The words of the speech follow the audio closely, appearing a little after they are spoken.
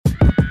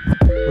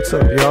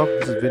What's up, y'all?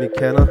 This is Vinny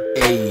Canna.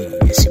 Hey,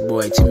 it's your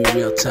boy Timmy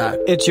Real Talk.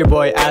 It's your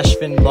boy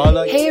Ashvin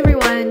Lala. Hey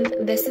everyone,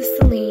 this is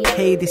Celine.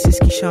 Hey, this is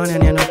Kishan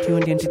and you're now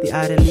tuned into the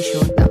RLE Show.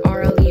 The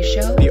RLE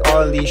Show. The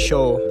RLE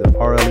Show. The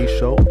RLE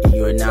Show. And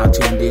you are now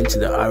tuned into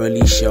the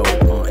RLE Show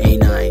on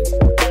A9.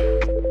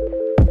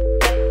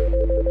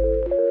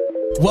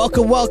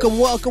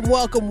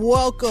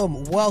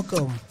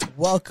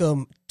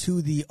 Welcome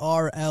to the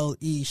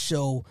RLE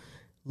Show,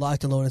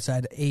 locked and loaded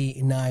inside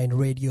A9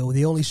 Radio,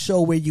 the only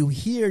show where you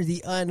hear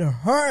the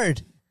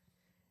unheard.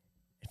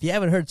 If you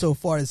haven't heard so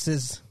far, this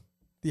is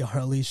the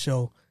RLE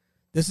Show.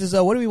 This is,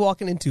 what are we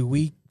walking into?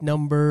 Week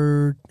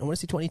number, I want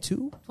to say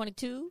 22?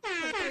 22?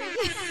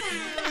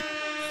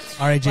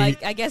 All right, Jay.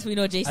 Like, I guess we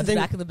know Jason's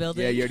back in the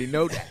building. Yeah, you already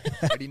know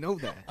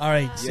that. All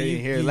right. Yeah, So you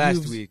didn't hear it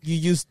last week. You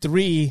used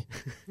 3.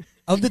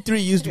 Of the 3,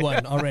 you used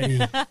 1 already.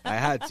 I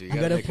had to. You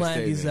gotta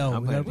plan these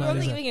out. We're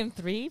only giving him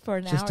 3 for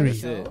an Just hour 3. or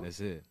so. That's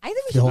it. I think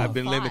we should I've go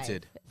been 5.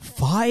 limited.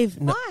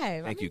 5? No.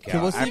 5. Thank you, Okay,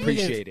 Cal. we'll see I if we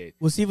can- appreciate it.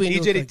 We'll see if we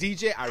can DJ do to it.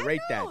 DJ, I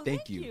rate that.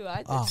 Thank you.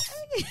 Oh.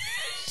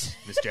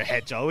 Mr.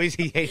 Hedge. Always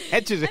he hates.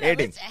 Hedge is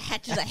hating.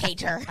 Hedge is a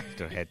hater.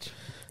 Mr. Hedge.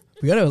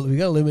 We gotta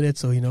limit it,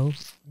 so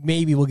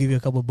maybe we'll give you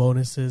a couple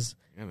bonuses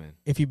Yeah, man.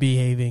 if you're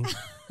behaving.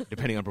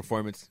 Depending on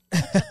performance.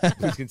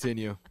 Please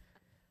continue.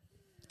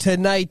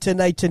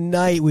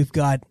 Tonight, we've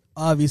got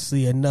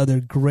obviously another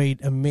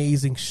great,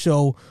 amazing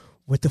show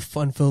with the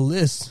fun-filled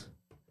list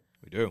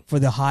We do. for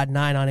the Hot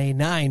 9 on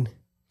A9.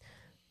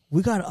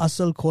 We got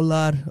Asal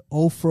Kolar,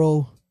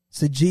 Ofro,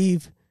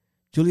 Sajeev,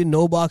 Julian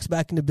Nobox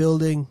back in the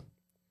building.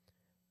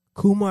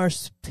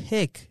 Kumar's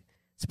Pick.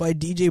 It's by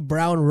DJ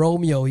Brown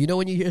Romeo. You know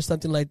when you hear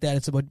something like that,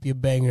 it's about to be a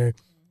banger.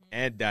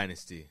 And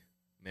Dynasty.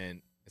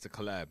 Man, it's a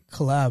collab.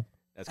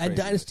 That's And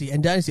crazy.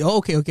 Dynasty. Oh,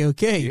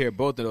 okay. You hear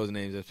both of those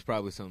names, that's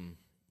probably some.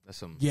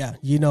 Yeah,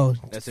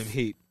 That's some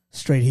heat.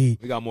 straight heat.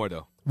 We got more,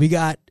 though. We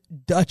got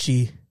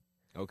Dutchie.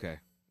 Okay.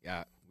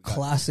 Yeah. we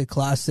got-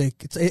 Classic.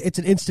 It's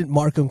an instant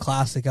Markham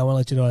classic. I want to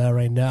let you know that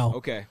right now.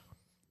 Okay.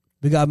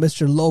 We got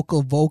Mr.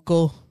 Local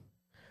Vocal,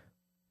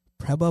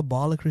 Prabha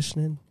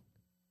Balakrishnan,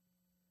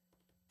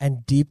 and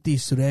Deepthi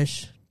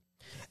Suresh.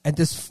 And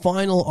this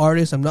final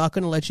artist, I'm not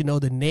going to let you know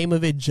the name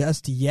of it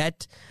just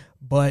yet,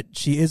 but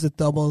she is a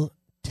Tamil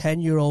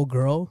 10-year-old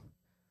girl.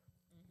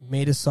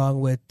 Made a song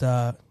with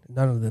none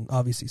other than,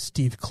 obviously,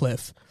 Steve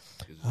Cliff.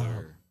 Yes,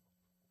 sir.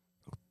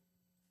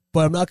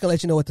 But I'm not going to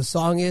let you know what the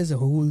song is and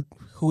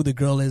who the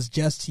girl is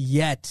just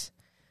yet.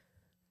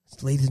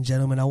 So, ladies and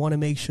gentlemen, I want to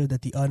make sure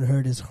that the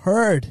unheard is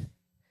heard.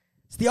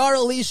 It's the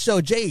RLE Show.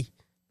 Jay,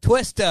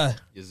 Twista.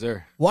 Yes,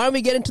 sir. Why don't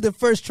we get into the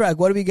first track?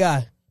 What do we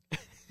got?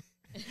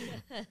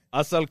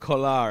 Asal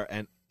Kolar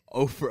and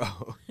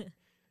Ofro.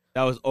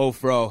 That was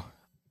Ofro.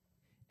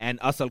 And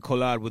Asal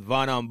Kolar with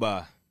Van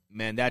Amba.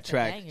 Man, that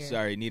track,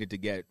 banger. needed to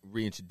get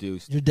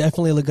reintroduced. You're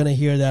definitely going to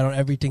hear that on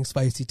Everything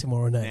Spicy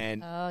tomorrow night.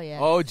 And Oh, yeah.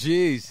 oh,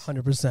 jeez.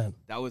 100%.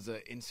 That was an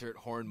insert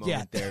horn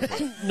moment there.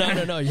 But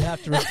No. You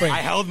have to refrain. I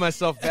held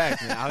myself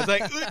back, man. I was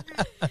like,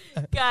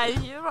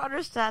 Guys, you don't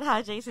understand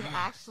how Jason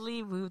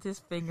actually moved his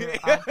finger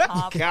on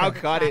top Cal of the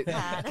caught it.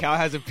 trackpad. Cal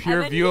has a pure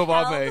And then view he of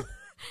all held- my.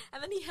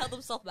 And then he held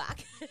himself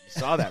back. You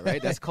saw that,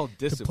 right? That's called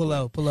discipline.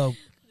 Pull out.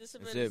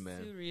 Discipline That's it, is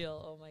man. too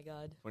real. Oh, my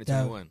God.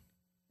 2021.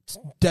 It's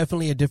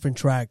definitely a different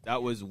track.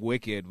 That was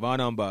wicked. Van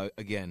Amba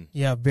again.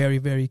 Yeah, very,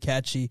 very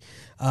catchy.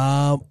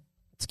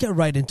 Let's get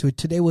right into it.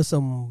 Today was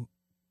some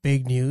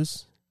big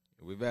news.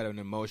 We've had an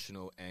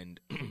emotional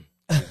end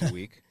this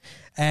week.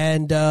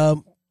 And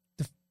the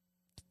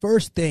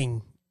first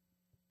thing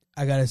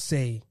I got to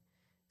say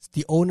is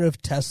the owner of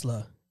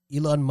Tesla,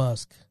 Elon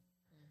Musk,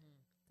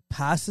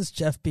 passes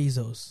Jeff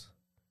Bezos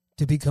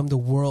to become the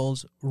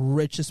world's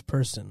richest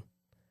person.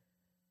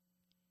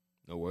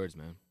 No words,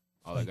 man.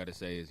 All I got to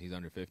say is he's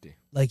under 50.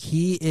 Like,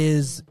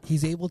 he's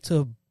able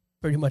to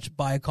pretty much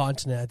buy a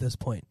continent at this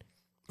point.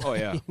 Oh,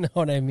 yeah. You know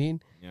what I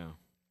mean? Yeah.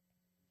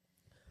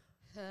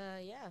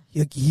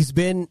 Yeah. He's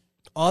been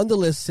on the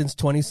list since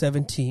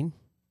 2017.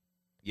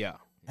 Yeah.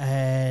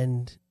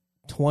 And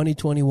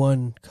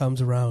 2021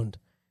 comes around.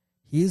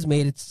 He's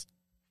made it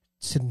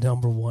to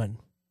number 1.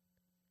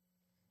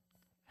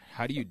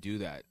 How do you do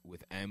that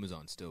with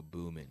Amazon still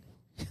booming?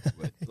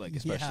 With, like,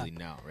 especially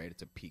now, right?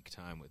 It's a peak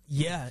time with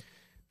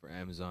for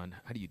Amazon.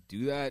 How do you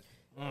do that?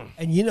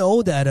 And you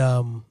know that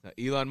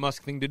The Elon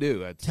Musk thing to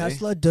do, I'd say.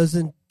 Tesla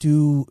doesn't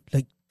do,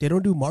 like, they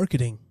don't do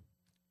marketing.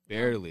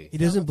 Barely. He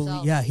doesn't Sell believe.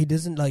 themselves. Yeah, he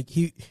doesn't like.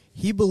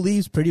 He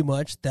believes pretty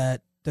much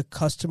that the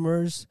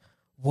customers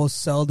will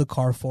sell the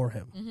car for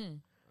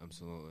him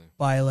Absolutely.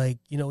 by, like,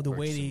 the way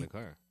Purchasing they the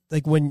car.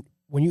 like when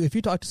if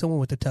you talk to someone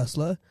with a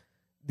Tesla,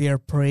 they are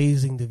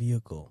praising the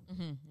vehicle.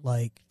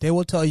 Like, they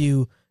will tell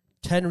you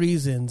 10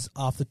 reasons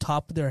off the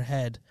top of their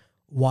head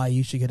why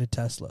you should get a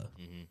Tesla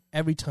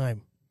every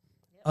time,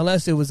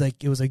 unless it was a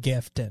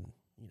gift and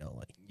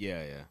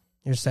Yeah.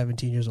 you're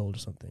 17 years old or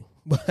something.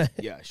 But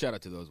Yeah, shout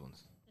out to those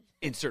ones.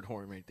 Insert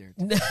horn right there.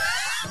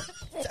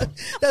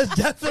 that's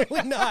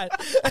definitely not.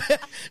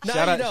 Now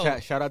Shout you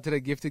know. out to the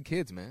gifted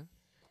kids, man.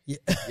 Yeah.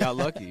 Y'all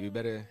lucky. You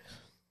better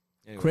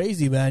Anyway,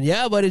 Crazy, man.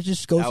 Yeah, but it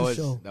just goes that to was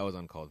show. that was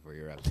uncalled for.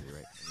 You're absolutely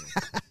right.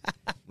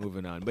 Anyway,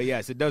 moving on, but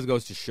yes, it does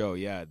goes to show.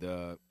 Yeah,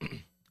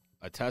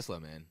 a Tesla,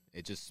 man,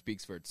 it just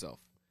speaks for itself.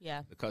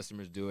 Yeah. The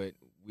customers do it.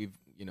 We've,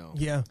 you know.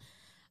 Yeah.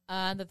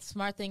 The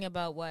smart thing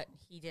about what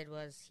he did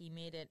was he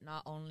made it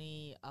not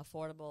only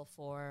affordable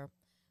for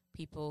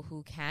people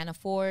who can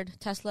afford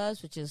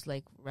Teslas, which is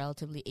like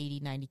relatively 80,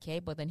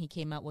 90K, but then he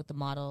came out with the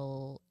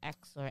Model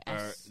X or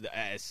S. The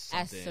S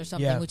or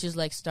something, Yeah. which is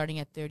like starting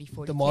at 30,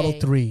 40K. The Model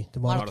 3. The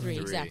Model Model 3,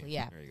 3. exactly,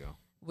 yeah. There you go.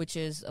 Which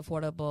is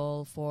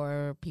affordable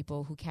for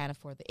people who can't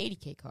afford the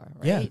 80K car,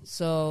 right? Yeah.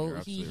 So You're he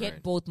absolutely hit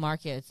right. both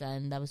markets,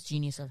 and that was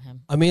genius of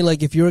him. I mean,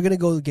 like, if you were going to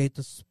go get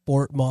the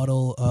sport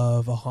model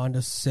of a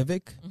Honda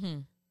Civic,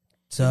 Mm-hmm.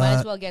 it's, You might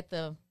as well get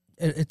the...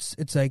 it's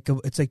like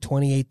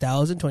 $28,000,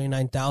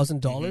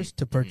 $29,000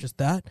 to purchase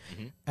that.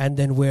 Mm-hmm. And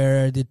then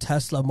where the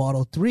Tesla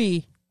Model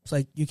 3, it's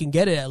like you can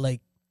get it at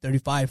like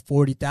 35,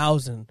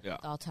 40,000. Yeah.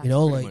 all tax You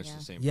know, free, like- Pretty much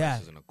the same Yeah.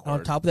 price as an On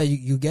Accord. top of that,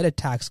 you get a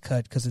tax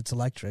cut because it's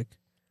electric.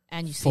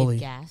 And you fully.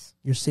 save gas.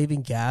 You're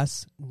saving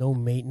gas, no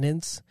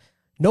maintenance.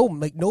 No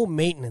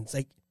maintenance.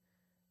 Like,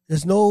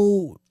 there's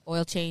no,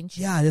 Oil change.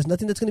 there's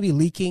nothing that's going to be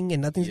leaking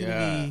and nothing's going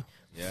to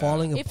be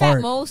falling If apart.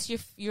 at most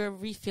you're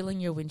refilling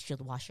your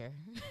windshield washer.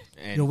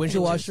 And Your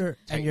windshield just washer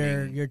and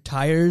tightening, your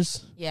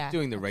tires. Yeah.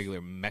 doing the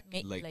regular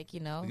like, you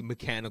know.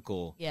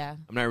 mechanical. Yeah.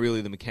 I'm not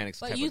really the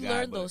mechanics But type you of guy.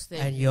 learn but those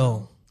things. And you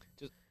know?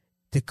 Just-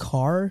 the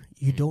car,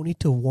 you don't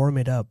need to warm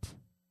it up.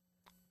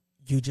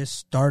 You just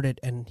start it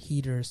and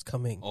heater is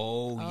coming.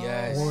 Oh, Oh.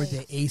 yes. Or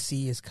the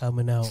AC is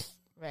coming out.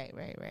 Right.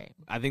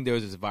 I think there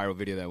was this viral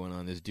video that went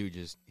on. This dude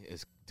his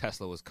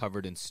Tesla was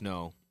covered in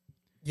snow.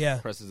 Yeah.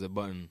 Presses a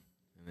button,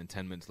 and then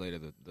 10 minutes later,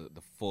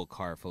 the full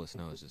car full of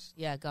snow is just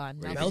Yeah, gone.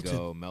 ready Melted. to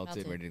go,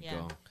 melted, ready to yeah.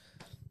 go.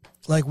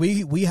 Like,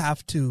 we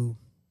have to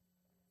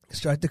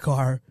start the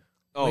car,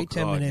 Oh, wait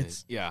 10 God,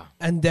 minutes, yeah.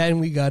 and then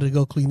we got to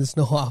go clean the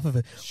snow off of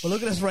it. Well,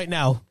 look at us right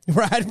now.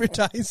 We're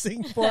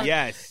advertising for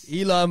Yes.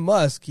 Elon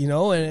Musk, you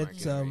know, and Market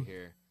it's right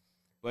here.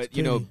 But it's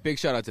you know, pretty- big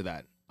shout out to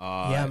that.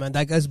 yeah, man,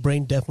 that guy's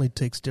brain definitely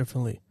ticks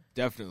differently.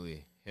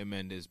 Definitely, him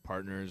and his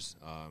partners.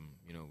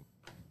 You know,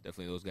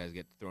 definitely those guys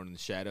get thrown in the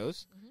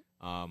shadows.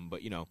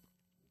 But you know,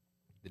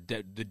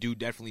 the dude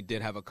definitely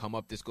did have a come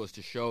up. This goes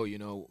to show, you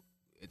know,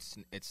 it's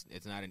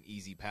not an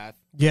easy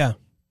path. Yeah.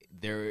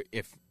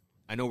 If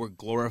I know we're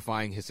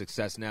glorifying his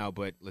success now,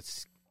 but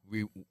let's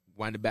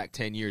rewind it back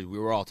 10 years. We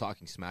were all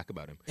talking smack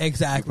about him.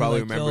 Exactly. You probably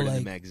Like, remember it in like,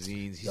 the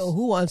magazines. Yo,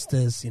 who wants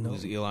this, you know?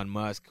 Who's Elon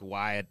Musk?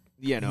 Wyatt?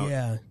 You know,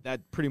 Yeah.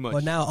 that pretty much.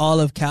 But now all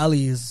of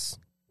Cali is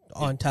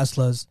on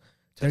Teslas.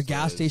 Their Tesla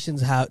gas is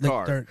stations have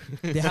car.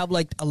 they have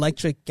like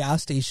electric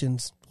gas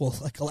stations, well,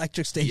 like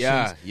electric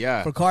stations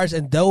yeah. for cars,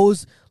 and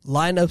those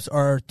lineups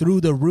are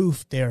through the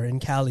roof there in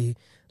Cali.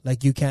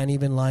 Like, you can't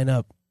even line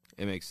up.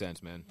 It makes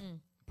sense, man.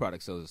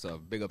 Product sells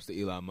itself. Big ups to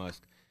Elon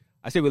Musk.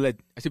 I say we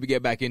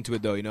get back into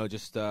it though. You know,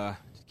 just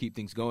keep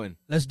things going.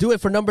 Let's do it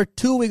for number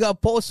 2. We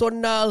got Paul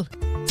Sonal,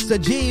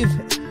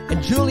 Sajeev,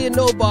 and Julian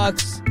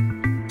Nobox.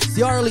 It's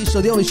the RLE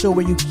Show, the only show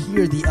where you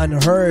hear the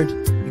unheard.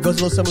 It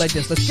goes a little something like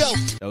this. Let's go.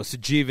 That was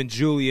Sajeev and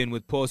Julian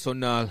with Paul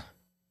Sonal.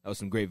 That was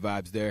some great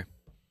vibes there.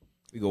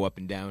 We go up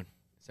and down.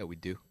 That's how we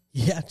do.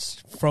 Yeah, it's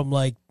from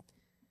like,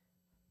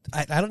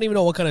 I don't even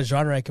know what kind of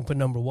genre I can put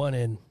number 1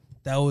 in.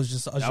 That was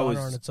just a genre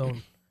on its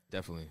own.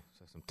 Definitely.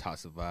 Some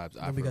Tassa vibes.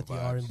 And we got the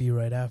vibes. R&B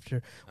right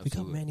after.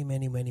 Absolutely.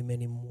 We got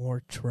many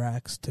more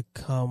tracks to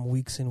come,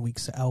 weeks in,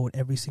 weeks out,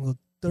 every single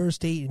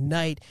Thursday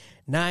night,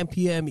 9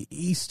 p.m.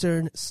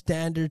 Eastern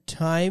Standard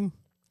Time.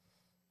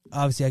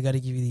 Obviously, I got to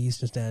give you the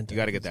Eastern Standard Time.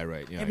 You got to get that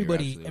right. Yeah,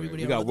 Everybody- you're absolutely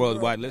everybody right. We around got the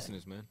worldwide world, man.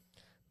 listeners, man.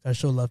 I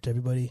show love to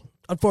everybody.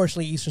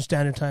 Unfortunately, Eastern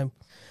Standard Time.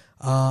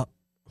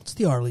 It's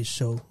the Arlie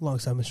Show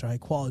alongside Mr. High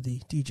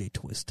Quality, DJ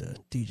Twista,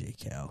 DJ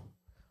Cal.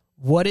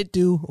 What it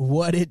do?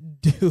 What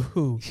it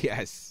do?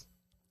 Yes.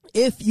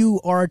 If you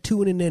are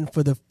tuning in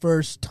for the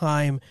first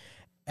time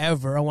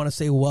ever, I want to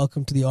say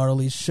welcome to the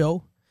Arlie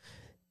Show.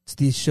 It's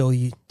the show,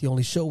 the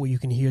only show where you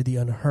can hear the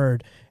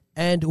unheard.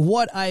 And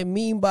what I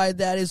mean by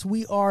that is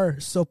we are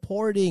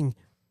supporters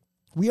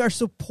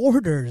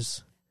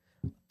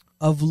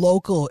of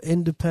local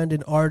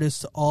independent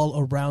artists all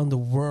around the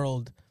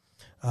world.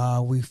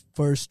 We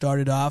first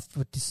started off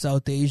with the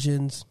South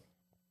Asians,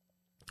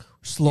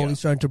 slowly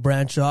starting to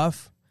branch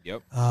off.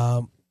 Yep.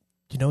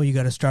 You know, you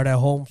got to start at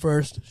home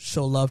first,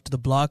 show love to the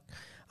block.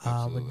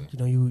 Absolutely. And, you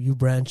know, you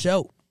branch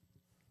out.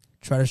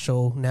 Try to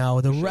show now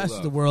the rest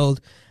of the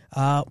world,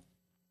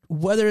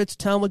 whether it's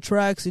Tamil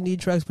tracks, Indian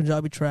tracks,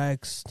 Punjabi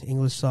tracks,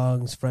 English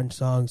songs, French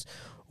songs,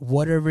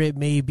 whatever it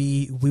may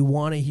be, we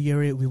want to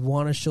hear it. We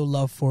want to show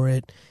love for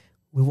it.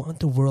 We want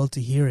the world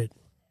to hear it.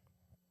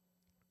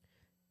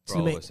 For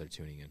all of us are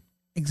tuning in.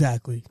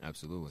 Exactly.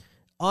 Absolutely.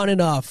 On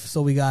and off.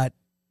 So we're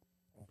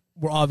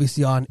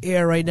obviously on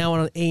air right now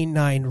on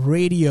A9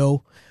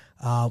 Radio.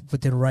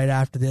 But then right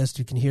after this,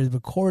 you can hear the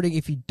recording.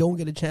 If you don't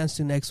get a chance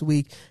to next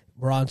week,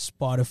 we're on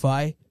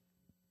Spotify.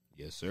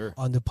 Yes, sir.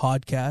 On the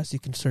podcast, you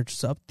can search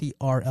us up, The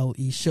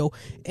RLE Show.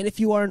 And if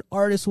you are an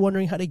artist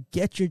wondering how to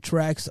get your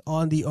tracks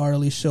on The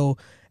RLE Show,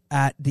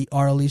 at The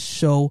RLE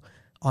Show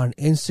on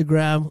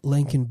Instagram,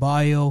 link in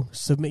bio.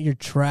 Submit your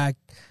track.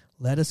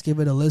 Let us give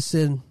it a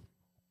listen.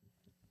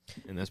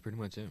 And that's pretty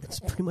much it. That's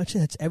pretty much it.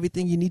 That's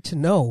everything you need to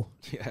know.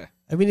 Yeah,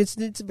 I mean, it's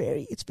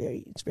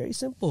very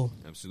simple.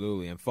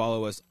 absolutely. And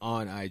follow us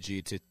on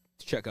IG to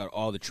check out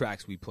all the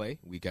tracks we play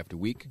week after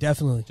week.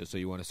 Definitely. Just so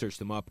you want to search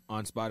them up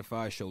on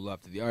Spotify, show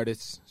love to the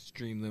artists,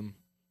 stream them,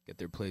 get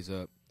their plays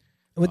up.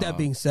 And with that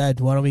being said,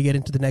 why don't we get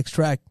into the next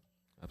track?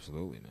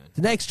 Absolutely, man.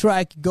 The next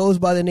track goes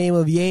by the name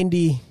of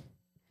Yandy.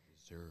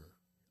 Sir.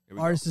 Here we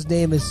go. Artist's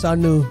name is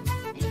Sanu.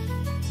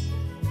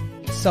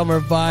 Summer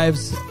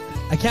vibes.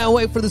 I can't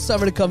wait for the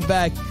summer to come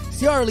back. It's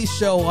the Arlie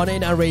Show on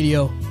A9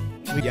 Radio.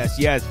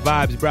 Yes,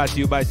 vibes brought to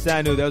you by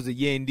Sanu. That was a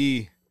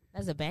Yendi.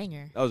 That's a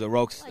banger. That was a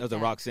Like that.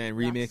 Roxanne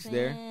remix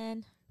there.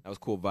 Roxanne. That was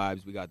cool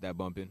vibes. We got that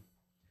bumping.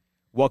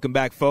 Welcome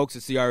back, folks.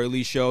 It's the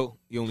Arlie Show,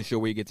 the only show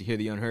where you get to hear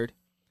the unheard.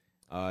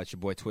 It's your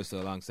boy Twister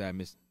alongside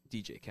Miss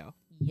DJ Cal.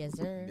 Yes,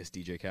 sir. Miss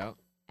DJ Cal.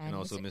 And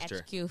also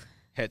Mr. HQ.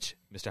 Hetch,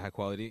 Mr. High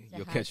Quality. The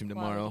You'll high catch him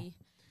tomorrow. quality.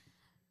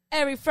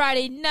 Every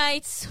Friday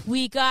nights,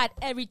 we got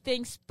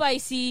everything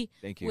spicy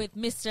Thank you. with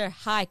Mr.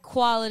 High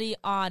Quality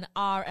on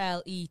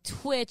RLE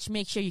Twitch.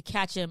 Make sure you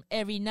catch him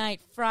every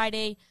night,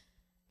 Friday.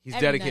 He's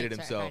Every dedicated night,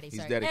 himself. Friday, He's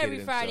sorry. dedicated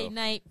every Friday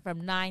himself. night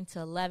from 9 to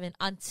 11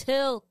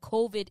 until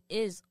COVID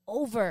is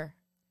over.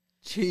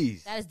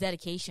 Jeez. That is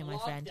dedication, my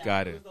friend.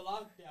 Got it.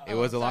 It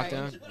was a Sorry.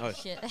 lockdown? Oh,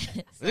 Shit. is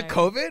it Sorry.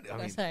 COVID? I Oh,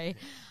 mean, sorry.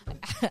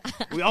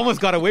 we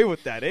almost got away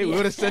with that, eh? We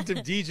would have sent him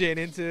DJing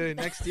into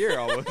next year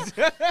almost.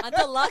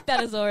 Until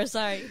lockdown is over,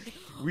 sorry.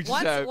 We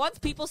just have, Once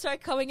people start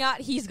coming out,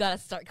 he's got to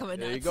start coming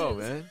out. there you go, too.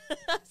 man.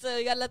 So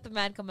you got to let the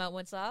man come out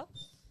once off.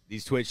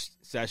 These Twitch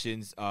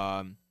sessions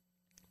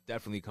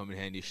definitely come in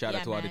handy. Shout out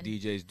Yeah, to all the man.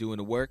 DJs doing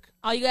the work.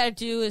 All you got to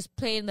do is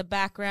play in the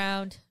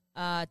background.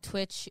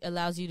 Twitch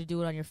allows you to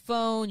do it on your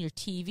phone, your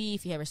TV,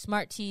 if you have a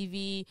smart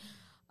TV,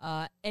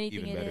 anything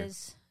Even it better.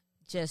 is.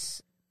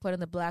 Just put in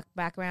the black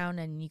background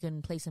and you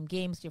can play some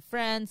games with your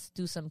friends,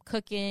 do some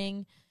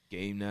cooking,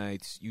 Game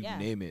nights, you Yeah.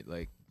 name it.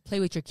 Like, play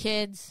with your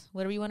kids,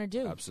 whatever you want to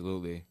do.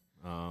 absolutely.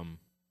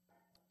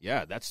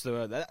 Yeah, that's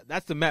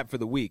the map for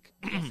the week.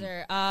 Yes,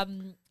 sir.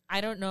 I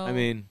don't know. I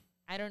mean,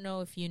 I don't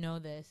know if you know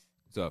this,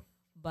 what's up?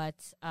 but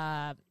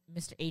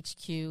Mr.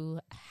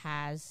 HQ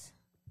has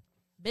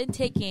been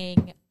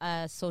taking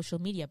a social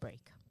media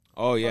break.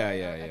 Oh, yeah, Or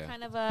yeah, a yeah.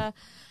 kind of a,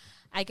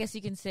 I guess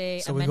you can say.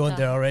 So a we're going mental-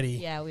 there already.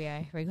 Yeah, we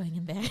are. We're going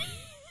in there.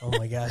 Oh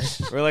my gosh.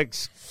 We're like,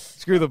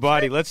 screw the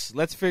body. Let's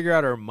figure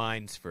out our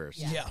minds first.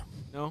 Yeah.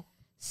 No?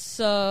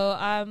 So,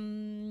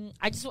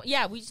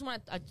 we just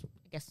want to, I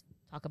guess,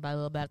 talk about a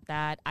little bit about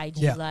that IG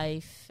Yeah.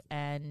 life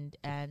and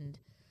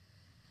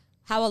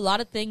how a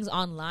lot of things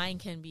online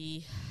can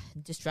be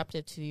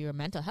disruptive to your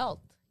mental health.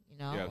 You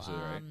know, You're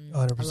absolutely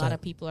right. 100%. A lot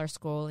of people are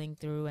scrolling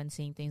through and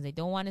seeing things they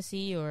don't want to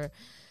see, or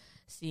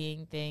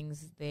seeing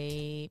things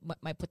they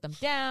might put them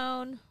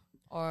down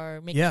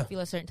or make Yeah. them feel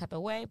a certain type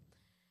of way.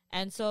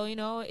 And so, you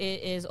know, it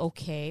is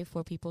okay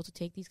for people to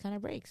take these kind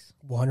of breaks.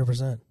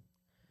 100%.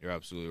 You're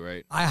absolutely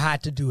right. I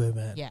had to do it,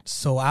 man. Yeah.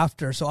 So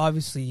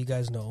obviously you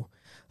guys know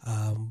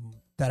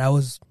that I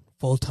was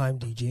full-time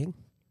DJing.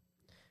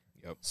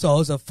 Yep. So I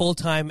was a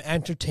full-time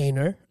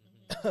entertainer.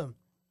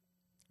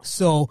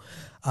 So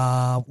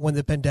when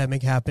the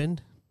pandemic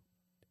happened,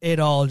 it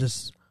all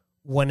just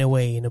went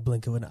away in a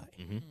blink of an eye.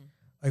 Mm-hmm.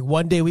 Like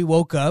one day we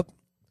woke up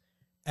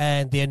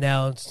and they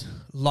announced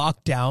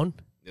lockdown.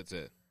 That's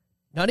it.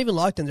 Not even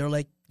lockdown. They were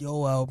like,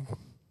 yo,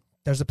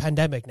 there's a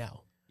pandemic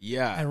now.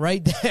 Yeah. And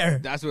right there,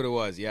 That's what it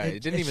was. Yeah.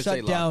 It didn't even shut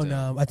say down.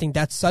 lockdown. I think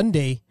that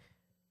Sunday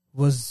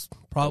was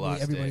probably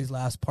last everybody's day.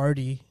 last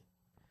party.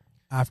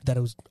 After that,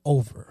 it was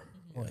over.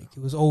 Like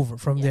it was over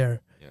from Yeah.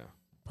 there. Yeah.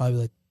 Probably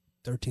like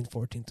 13th,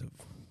 14th of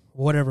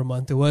whatever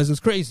month it was. It was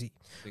crazy.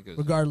 I think it was,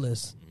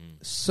 Regardless,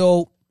 Mhm.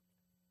 so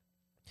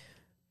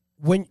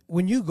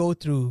when you go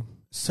through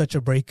such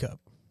a breakup,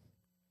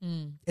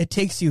 it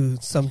takes you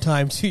some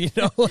time to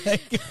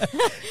like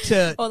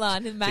to Hold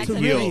on, his man To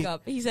said heal.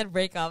 breakup. He said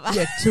breakup.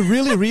 yeah to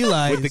really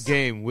realize with the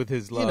game, with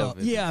his love.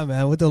 and yeah,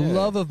 man, with the Yeah.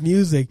 love of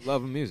music.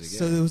 Love and music.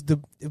 So Yeah. it was the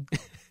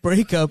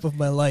breakup of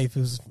my life. It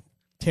was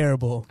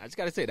terrible. I just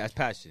got to say, that's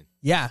passion.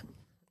 Yeah,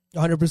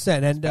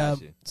 100%. And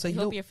passion. so I you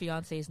hope know, your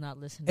fiance is not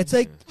listening. it's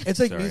like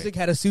Sorry. music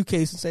had a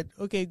suitcase and said,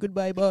 "Okay,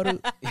 goodbye, Baru.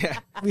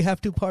 We have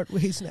to part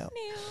ways now."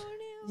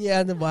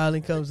 Yeah, and the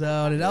violin comes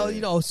out,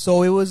 and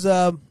so it was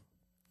a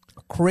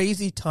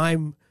crazy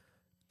time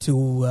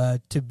to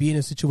be in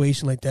a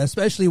situation like that,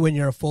 especially when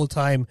you're a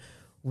full-time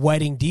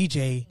wedding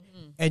DJ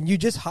and you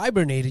just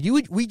hibernated.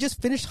 We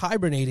just finished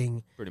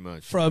hibernating Pretty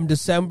much. from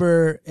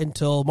December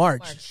until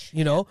March.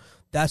 You know,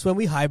 that's when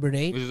we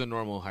hibernate. Which is a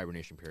normal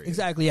hibernation period.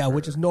 Exactly, yeah,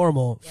 which For- is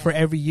normal for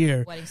every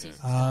year. Wedding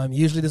season.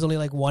 Usually there's only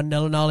like one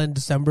Nelanal in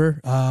December,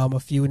 a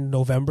few in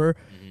November.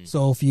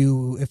 So if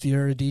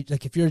you're a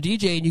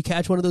DJ and you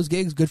catch one of those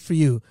gigs, good for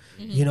you.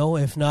 You know,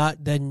 if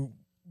not, then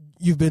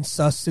you've been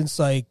sus since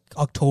like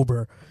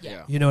October.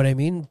 Yeah. You know what I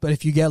mean? But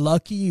if you get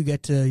lucky, you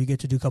get to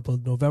do a couple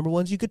of November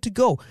ones. You get to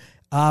go.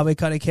 It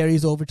kind of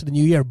carries over to the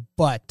new year.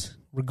 But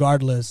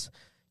regardless,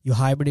 you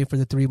hibernate for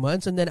the 3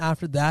 months, and then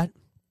after that,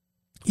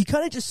 you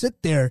kind of just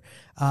sit there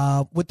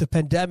with the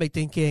pandemic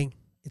thinking,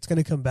 it's going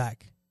to come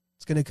back.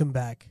 It's going to come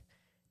back.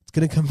 It's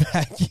going to come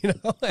back, you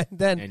know? And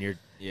then,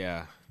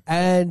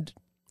 and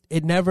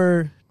it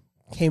never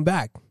came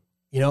back,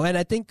 you know? And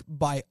I think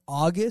by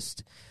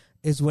August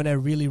is when I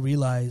really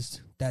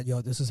realized that,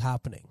 this is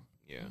happening.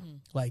 Yeah.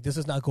 Like, this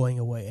is not going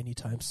away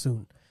anytime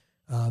soon.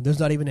 There's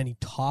not even any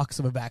talks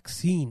of a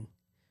vaccine.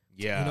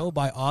 Yeah. You know,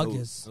 by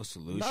August. No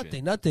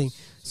solution. Nothing.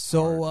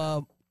 So,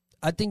 hard,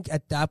 I think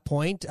at that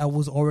point, I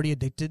was already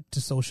addicted to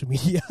social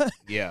media.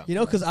 Yeah. You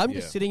know, because I'm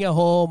just sitting at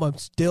home. I'm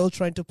still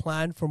trying to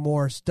plan for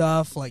more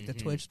stuff, like the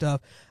Twitch stuff.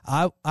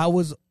 I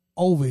was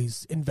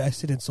always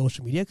invested in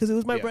social media because it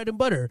was my bread and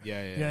butter.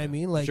 Yeah. You know what I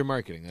mean? Like, it's your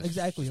marketing. That's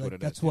exactly. just Like,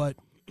 what that's it is, what,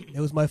 it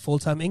was my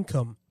full-time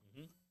income,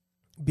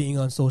 being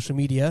on social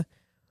media.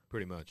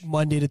 Pretty much.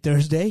 Monday to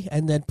Thursday,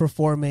 and then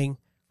performing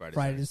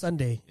Friday to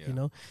Sunday, you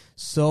know?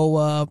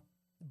 So,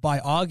 by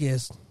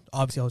August,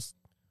 obviously I was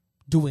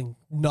doing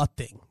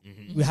nothing.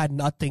 We had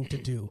nothing to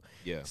do.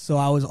 Yeah. So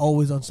I was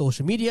always on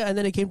social media, and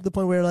then it came to the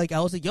point where like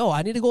I was like, yo,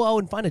 I need to go out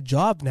and find a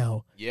job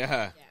now.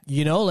 Yeah.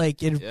 You know, like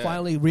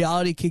finally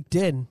reality kicked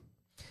in.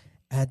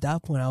 At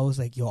that point I was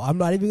like, yo, I'm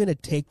not even gonna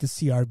take the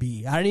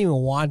CRB. I didn't even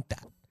want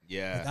that.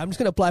 Yeah. Like, I'm just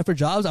gonna apply for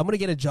jobs. I'm gonna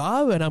get a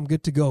job and I'm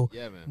good to go.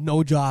 Yeah, man.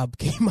 No job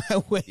came my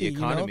way. The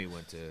economy you know?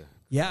 went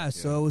to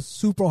So it was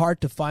super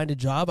hard to find a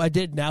job. I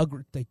did now.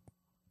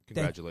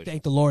 Congratulations.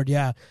 Thank the Lord.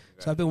 Yeah.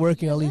 So I've been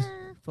working at least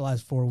for the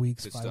last 4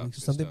 weeks, Good 5 stuff, weeks or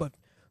good something. stuff.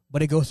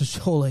 But it goes to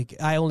show, like,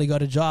 I only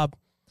got a job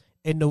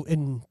in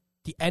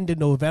the end of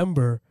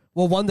November.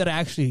 Well, one that I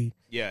actually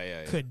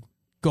could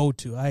go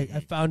to.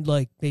 I found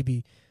like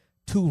maybe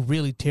 2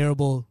 really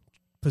terrible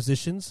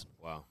positions.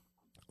 Wow.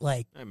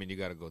 Like, I mean, you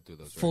got to go through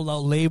those. full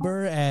out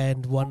labor,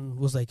 and one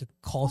was like a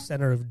call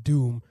center of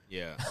doom.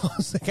 Yeah. I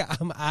was like,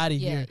 I'm out of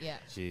here. Yeah.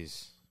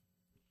 Jeez.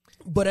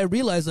 But I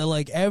realized that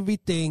like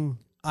everything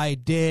I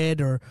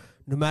did, or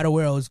no matter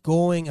where I was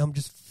going, I'm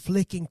just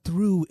flicking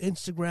through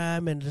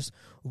Instagram and just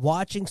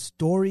watching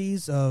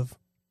stories of,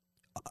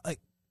 like,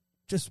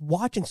 just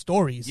watching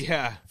stories.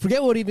 Yeah.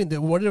 Forget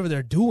whatever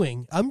they're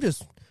doing. I'm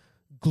just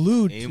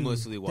glued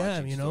Aimlessly to watching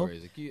them, you know.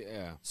 stories. Like,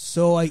 yeah.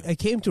 So I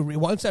came to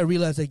once I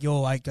realized like,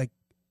 yo,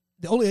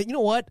 the only, you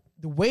know what,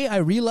 the way I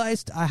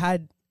realized I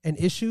had an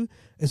issue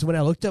is when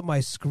I looked at my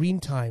screen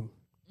time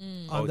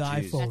on the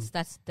geez.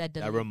 iPhone.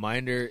 That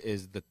reminder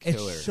is the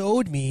killer. It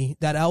showed me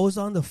that I was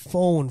on the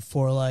phone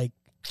for like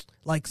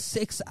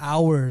 6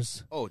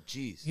 hours. Oh,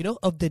 jeez. You know,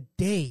 of the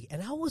day.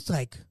 And I was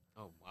like,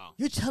 oh, wow.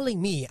 You're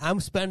telling me I'm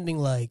spending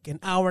like an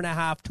hour and a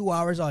half, 2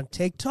 hours on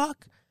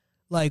TikTok?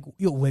 Like,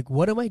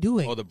 what am I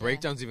doing? Oh, the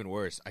breakdown's even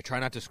worse. I try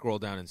not to scroll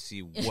down and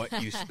see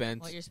what you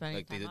spent, What you're spending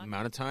like the time on.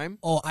 amount of time.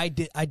 Oh, I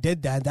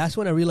did that. That's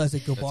when I realized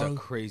that That's a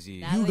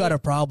crazy. you got a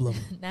problem.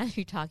 Now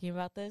you're talking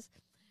about this.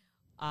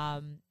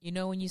 You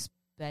know when you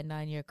spend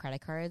on your credit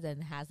cards and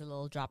it has a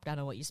little drop down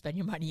on what you spend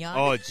your money on?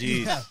 Oh,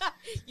 jeez.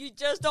 You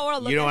just don't want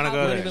to look You don't at wanna how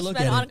go much there. you Look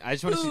spend at on it. I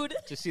just want food. to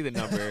just see the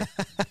number.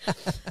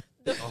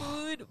 The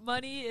food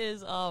money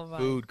is, oh my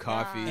Food,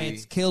 coffee,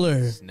 It's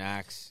killer.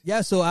 snacks. Yeah,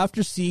 so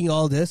after seeing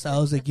all this, I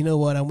was like, you know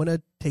what? I'm going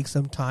to take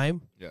some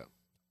time Yeah.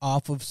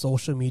 off of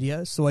social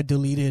media. So I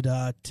deleted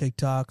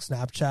TikTok,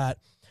 Snapchat.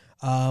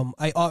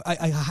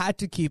 I had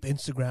to keep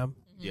Instagram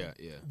Yeah.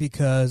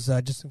 because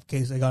just in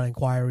case I got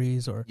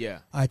inquiries or Yeah.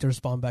 I had to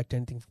respond back to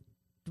anything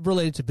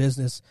related to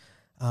business.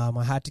 I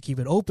had to keep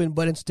it open,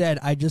 but instead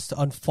I just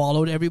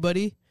unfollowed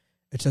everybody.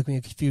 It took me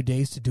a few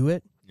days to do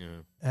it.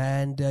 Yeah.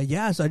 And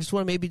so I just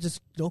want to maybe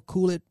just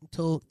cool it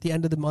until the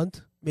end of the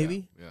month,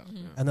 maybe. Yeah.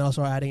 And then I'll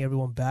start adding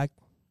everyone back.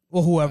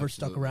 Well, whoever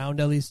stuck Absolutely. around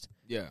at least.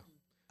 Yeah.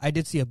 I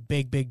did see a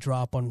big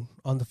drop on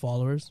the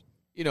followers.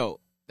 You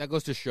know, that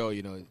goes to show,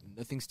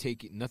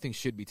 nothing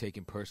should be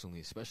taken personally,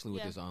 especially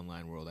with Yeah. this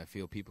online world. I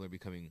feel people are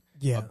becoming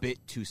Yeah. a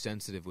bit too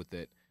sensitive with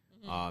it.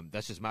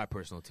 That's just my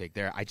personal take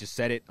there. I just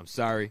said it. I'm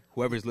sorry.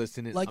 Whoever's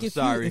listening, Like I'm if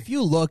sorry.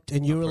 you looked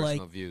and you My were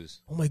personal like,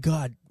 views. oh my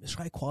God, Mr.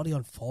 High Quality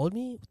unfollowed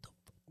me? What the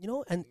you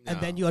know, and No.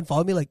 then you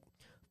unfollow me, like,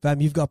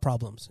 fam, you've got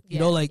problems. You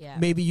know, like,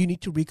 maybe you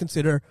need to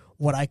reconsider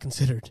what I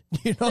considered.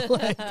 You know,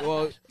 like,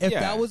 Well, if yeah.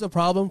 that was a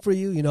problem for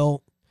you, you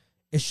know,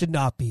 it should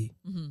not be.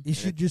 You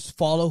should just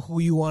follow who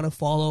you want to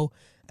follow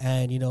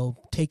and, you know,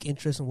 take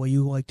interest in what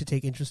you like to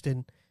take interest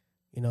in,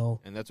 you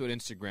know. And that's what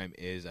Instagram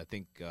is. I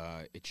think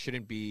it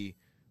shouldn't be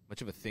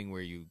much of a thing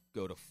where you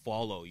go to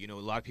follow. You know,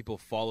 a lot of people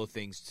follow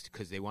things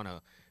because they want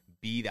to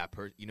be that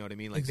person. You know what I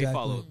mean? Like Exactly. they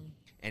follow.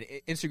 And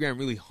Instagram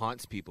really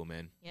haunts people,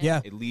 man.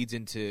 Yeah. It leads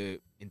into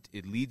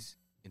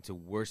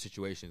worse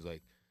situations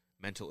like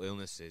mental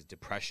illnesses,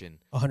 depression.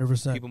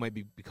 100%. People might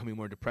be becoming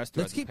more depressed.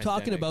 Let's throughout keep the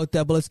talking pandemic. about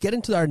that, but let's get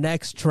into our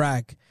next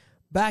track.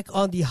 Back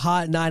on the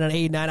Hot 9 on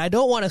 89. I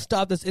don't want to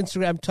stop this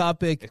Instagram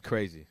topic. It's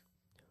crazy.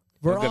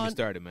 We're Don't get me on.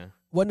 started, man.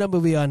 What number are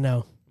we on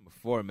now? Number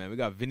 4, man. We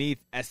got Vineeth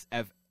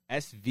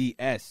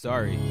SVS.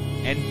 Sorry,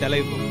 and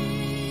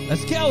Televo.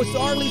 Let's go. It's the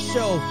Arlie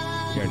Show.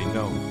 You already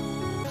know.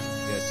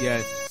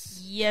 Yes.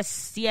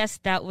 Yes,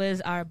 that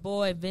was our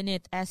boy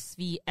Vineeth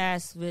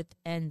SVS with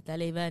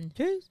N11.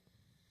 Cheers.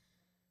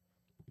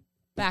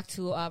 back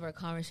to our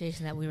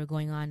conversation that we were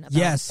going on about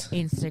Yes.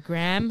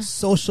 Instagram.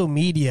 Social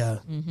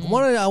media. Mhm.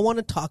 I want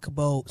to talk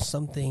about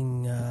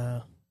something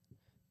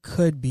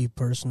could be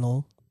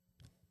personal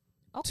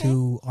Okay.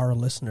 to our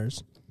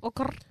listeners.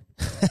 Okay.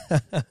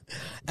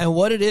 And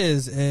what it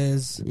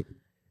is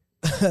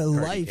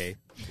Cardi K.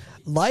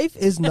 life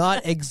is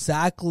not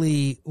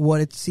exactly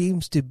what it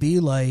seems to be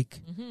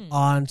like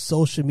on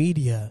social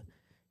media.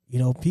 You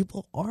know,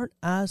 people aren't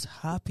as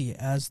happy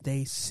as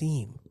they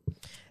seem.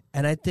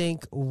 And I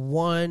think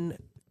one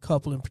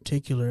couple in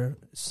particular,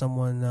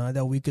 someone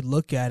that we could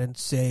look at and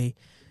say,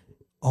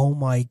 oh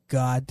my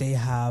God, they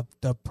have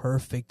the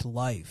perfect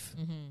life.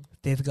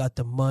 They've got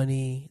the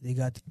money, they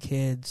got the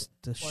kids,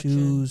 the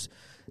shoes,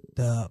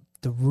 the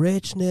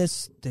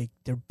richness,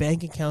 their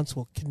bank accounts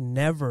can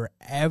never,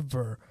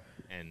 ever,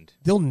 And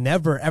they'll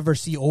never, ever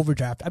see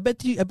overdraft. I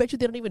bet you they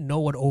don't even know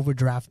what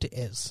overdraft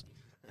is,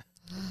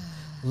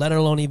 let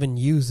alone even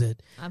use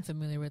it. I'm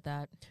familiar with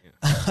that.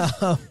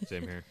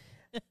 same here.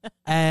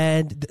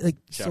 And like,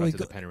 Shout so out we to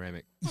go, the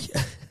panoramic.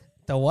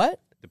 the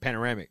what? The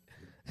panoramic.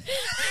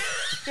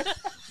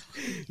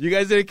 You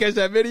guys didn't catch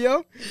that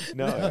video?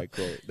 No, all right,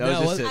 cool. That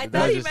No, was just I it. That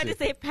thought was you just meant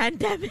to it. say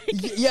pandemic.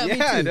 Yeah, me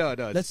Yeah, too.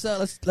 no. Let's have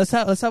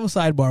a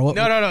sidebar. What,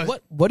 No.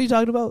 What are you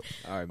talking about?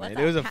 All right, man. What's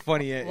It was a pa-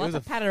 funny. It What's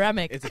was a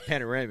panoramic? It's a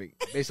panoramic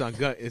based on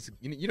Gunna. It's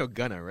you know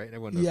Gunna, right?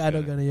 Everyone knows Yeah, I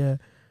know, Gunna. gonna yeah.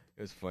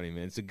 It was funny,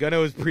 man. So Gunna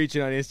was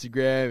preaching on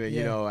Instagram, and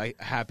Yeah. you know I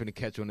happened to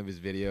catch one of his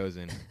videos,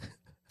 and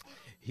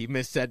he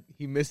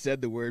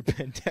missaid the word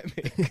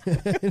pandemic,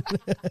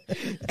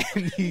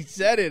 and he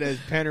said it as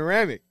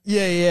panoramic,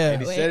 Yeah, yeah.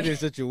 and he Wait. said it in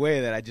such a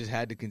way that I just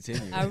had to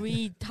continue. Are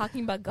we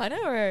talking about Gunna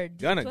or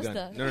Gunna?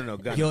 Twista? No,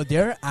 Gunna. Yo,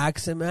 their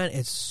accent, man,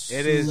 it's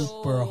It is.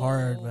 super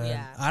hard, man.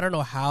 Yeah. I don't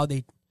know how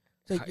they.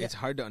 Like, It's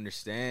hard to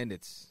understand.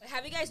 It's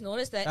Have you guys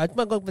noticed that?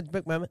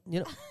 you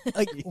know,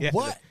 like Yeah.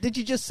 what did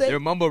you just say? they're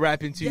mumble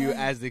rapping to you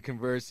as they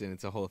converse, and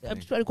it's a whole I'm thing.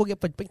 just trying to go get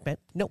big man.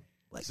 No.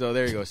 Like, So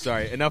there you go.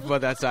 Sorry, enough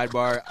about that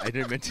sidebar. I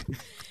didn't mean to.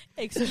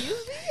 Excuse me?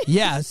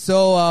 yeah.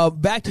 So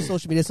back to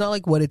social media. It's not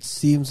like what it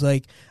seems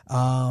like.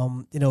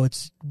 You know,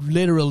 it's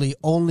literally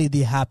only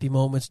the happy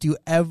moments. Do you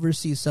ever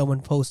see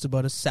someone post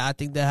about a sad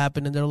thing that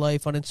happened in their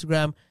life on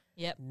Instagram?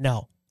 Yep.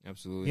 No.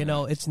 Absolutely. You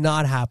know, not. it's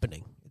not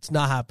happening. It's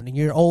not happening.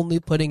 You're only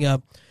putting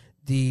up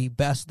the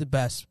best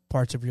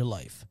parts of your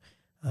life.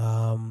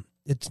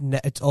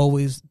 It's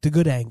always the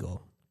good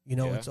angle. You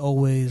know, Yeah. it's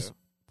always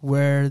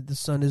where the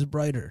sun is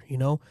brighter. You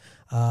know,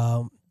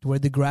 where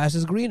the grass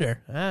is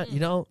greener. You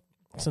know,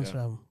 since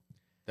Yeah. I'm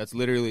That's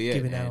literally it.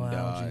 giving And,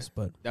 analogies,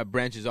 but that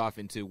branches off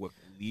into what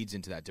leads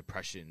into that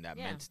depression, that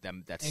Yeah.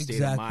 that state of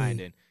Exactly.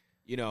 mind, and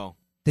you know,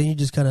 then you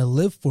just kind of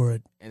live for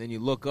it. and then you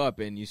look up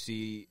and you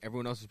see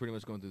everyone else is pretty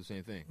much going through the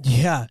same thing,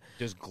 Yeah,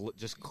 just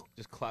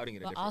clouding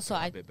it. But a also,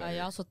 a bit better. I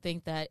also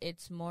think that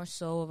it's more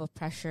so of a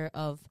pressure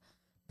of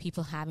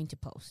people having to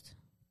post,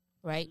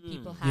 right?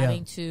 People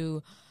having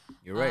to.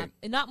 You're right.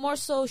 And not more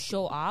so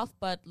show off,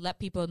 but let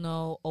people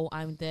know, oh,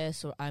 I'm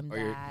this or I'm Or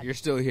that, you're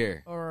still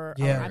here. or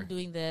Yeah. I'm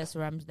doing this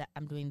or I'm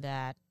doing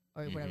that,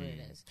 or whatever it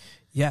is.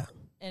 yeah,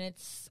 And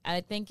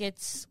I think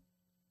it's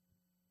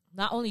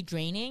not only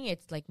draining,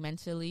 it's like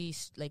mentally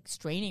like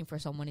straining for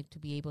someone to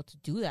be able to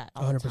do that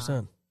all the 100%.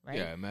 time, right?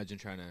 Yeah, imagine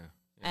trying to.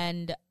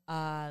 And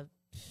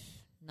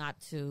not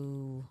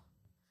to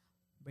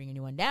bring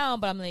anyone down,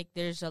 but I'm like,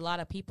 there's a lot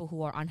of people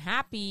who are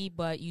unhappy,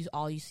 but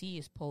all you see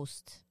is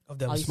post of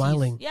them all you see is-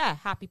 smiling. yeah,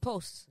 happy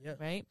posts, Yeah.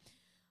 right?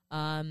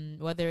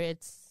 Whether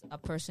it's a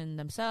person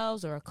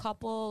themselves or a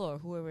couple or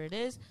whoever it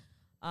is,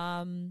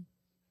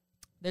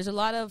 there's a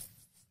lot of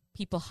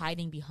people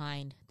hiding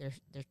behind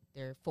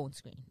their phone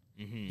screen,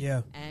 Mhm.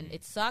 Yeah, and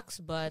it sucks,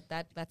 but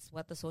that's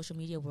what the social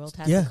media world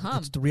has yeah, become.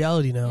 it's the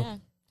reality now. Yeah.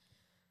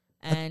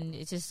 And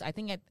it's just I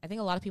think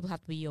a lot of people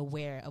have to be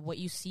aware of what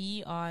you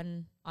see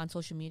on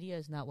social media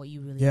is not what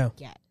you really Yeah.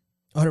 get.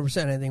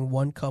 100%. I think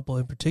one couple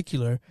in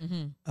particular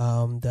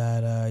Mm-hmm.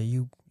 that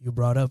you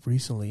brought up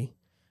recently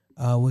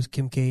was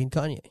Kim K and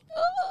Kanye.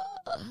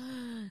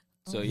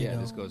 So Oh, yeah,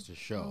 no. this goes to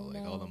show Oh,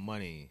 like no. all the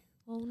money.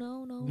 Oh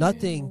no, no.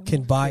 Nothing no.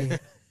 can buy.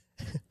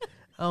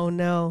 Oh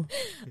no!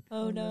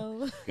 Oh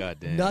no. God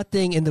damn.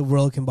 Nothing in the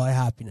world can buy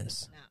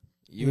happiness.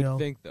 you you would know.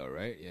 think though,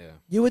 right? Yeah.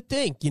 You would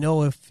think, you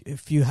know,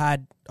 if you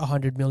had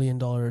 $100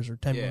 million or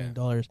 $10 Yeah.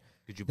 million,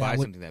 Could you That buy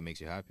would- something that makes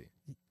you happy?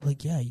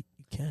 like you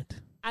can't.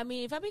 I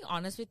mean, if I'm being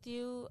honest with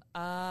you,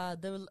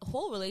 the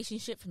whole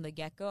relationship from the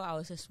get go, I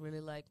was just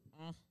really like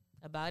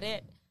about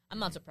it. I'm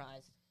not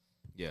surprised.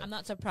 Yeah. I'm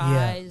not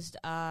surprised.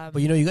 But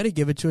you know, you got to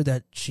give it to her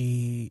that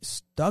she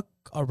stuck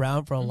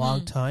around for a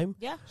long Mhm. time.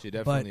 Yeah. She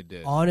definitely But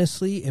did.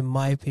 honestly, in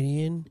my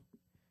opinion,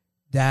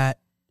 that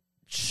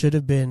should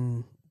have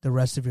been the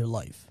rest of your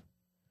life.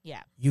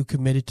 Yeah. You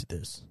committed to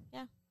this.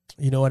 Yeah.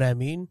 You know what I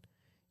mean?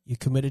 You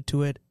committed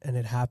to it and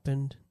it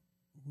happened.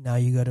 Now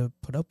you got to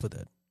put up with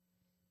it.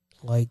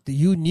 Like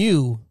you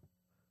knew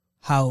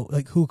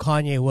who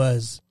Kanye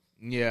was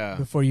Yeah.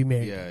 before you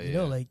married Yeah, him. You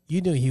know, yeah. like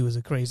you knew he was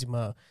a crazy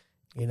mom.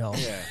 You know,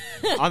 Yeah.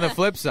 On the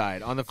flip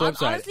side, Honestly,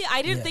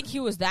 I didn't Yeah. think he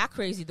was that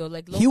crazy though.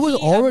 Like he was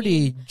low-key, I already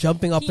mean,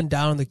 jumping up he- and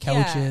down on the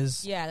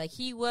couches, Yeah, like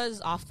he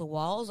was off the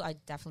walls. I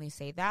definitely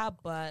say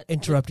that, but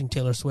interrupting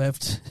Taylor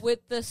Swift. with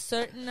the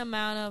certain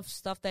amount of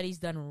stuff that he's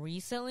done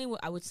recently,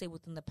 I would say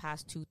within the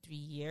past 2-3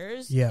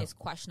 years, Yeah. it's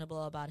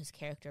questionable about his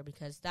character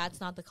because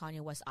that's not the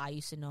Kanye West I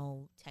used to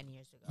know 10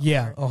 years ago.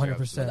 Yeah, or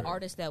 100%. the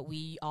artist that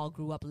we all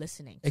grew up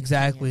listening to 10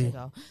 Exactly. years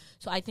ago.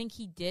 So I think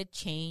he did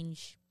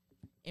change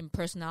in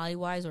personality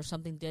wise, or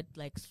something did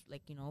like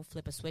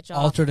flip a switch off.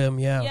 Altered him,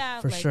 yeah,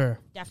 Yeah, for like, sure.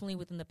 Definitely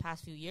within the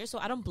past few years. So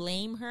I don't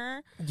blame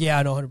her Yeah,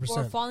 no, for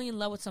 100%. falling in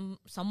love with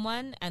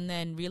someone and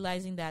then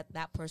realizing that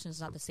that person is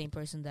not the same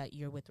person that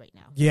you're with right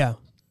now. Yeah,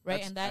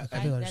 Right, That's- and that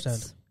I do that's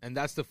understand. and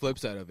that's the flip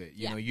side of it.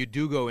 You Yeah. know, you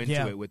do go into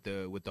Yeah. it with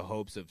the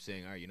hopes of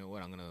saying, all right, you know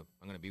what, I'm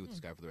gonna be with this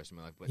guy for the rest of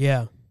my life. But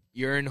yeah.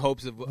 you're in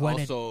hopes of When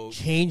also it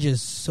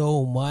changes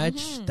so much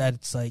Mhm. that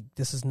it's like,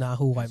 this is not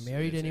who I it's-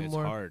 married it's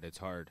anymore. hard. It's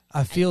hard.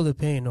 I feel the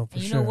pain, no, for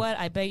and you sure. know what?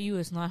 I bet you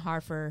it's not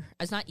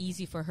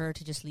easy for her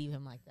to just leave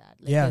him like that.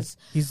 Like, Yeah, 'cause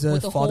he's the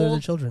with the father of whole-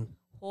 the children.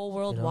 whole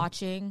world You know?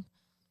 watching.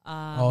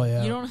 Oh,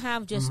 yeah. You don't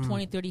have just Mhm.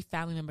 20-30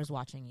 family members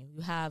watching you.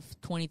 You have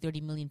 20-30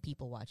 million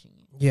people watching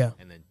you. Yeah,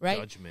 And then Right?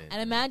 judgment.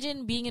 And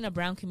imagine being in a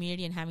brown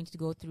community and having to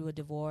go through a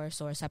divorce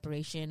or a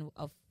separation with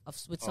Oh,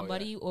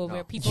 somebody, yeah. or No.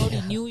 where people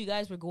already knew you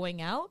guys were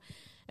going out.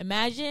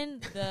 Imagine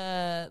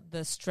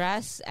the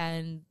stress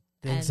and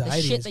the the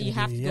anxiety shit is that you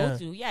gonna have be, to yeah. go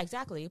through. Yeah,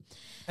 exactly.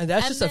 And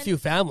that's And just a then- few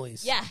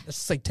families. Yeah. That's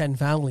just like 10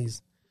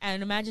 families.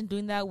 And imagine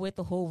doing that with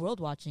the whole world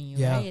watching you.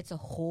 Yeah. Right? It's a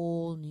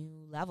whole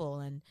new level,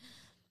 and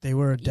They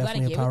were You gotta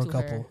definitely a give it power to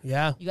couple. her.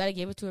 Yeah, you got to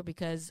give it to her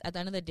because at the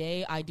end of the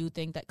day, I do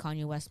think that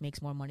Kanye West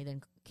makes more money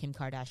than Kim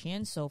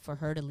Kardashian. So for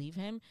her to leave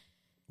him,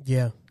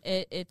 yeah.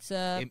 it's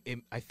I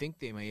think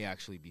they may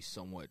actually be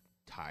somewhat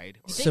tied.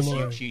 Or You think so?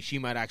 Similar. She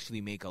might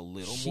actually make a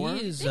little She more.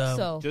 is, think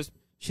so. Just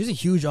she's a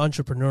huge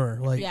entrepreneur.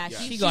 Like, yeah, yeah.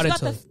 she she got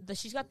got into,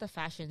 she's got the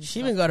fashion. she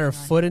stuff even got her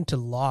going on. foot into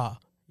law,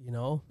 you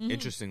know? Mhm.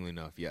 interestingly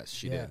enough, yes,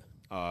 she Yeah. did.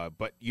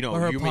 But Or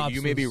her you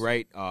pops may be was-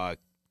 right.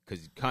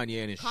 Because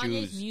Kanye and his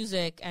Kanye's shoes.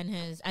 music and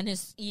his And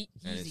his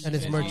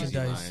Yeezys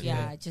merchandise, all-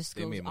 yeah. it just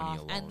They goes made money off,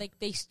 alone. and like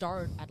they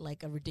start at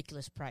like a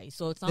ridiculous price.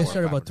 So it's not They like,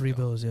 started about $500.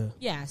 $3, yeah.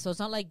 yeah. So it's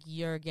not like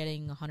you're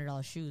getting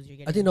 $100 shoes. You're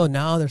getting I think no,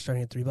 now they're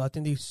starting at $3, but I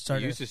think they They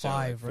started used to at sell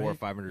like $5, $400 or right?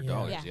 $500. Yeah.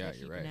 Yeah, Yeah, you're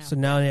cheaper right. now. So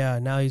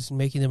now he's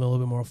making them a little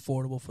bit more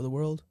affordable for the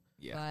world.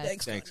 Yeah.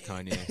 But- Thanks,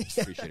 Kanye.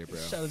 Appreciate it, bro.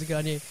 Shout out to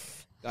Kanye.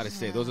 Gotta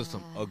say, those are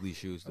some ugly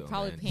shoes, We're though,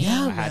 probably man. paying-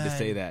 Yeah, I had to man.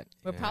 say that.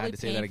 We're I probably had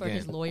to say that paying for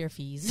his again. lawyer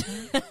fees.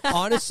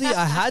 Honestly,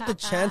 I had the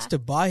chance to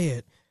buy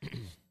it,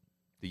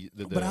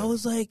 but I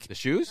was like, the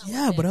shoes.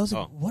 yeah, but I was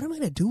like, Oh. what am I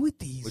going to do with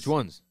these? Which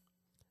ones?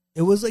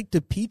 It was like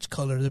the peach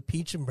color, the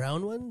peach and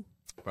brown one.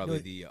 Probably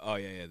No, the. Oh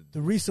yeah.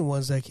 The recent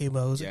ones that came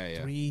out, it was Yeah, like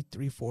yeah.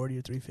 340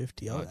 or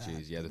 350. Oh, I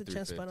jeez, yeah, had the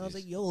chance to buy it. I was 350s.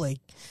 like, yo,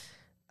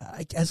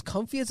 like, as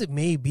comfy as it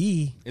may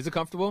be, Is it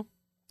comfortable?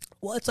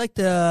 well, it's like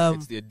the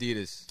It's the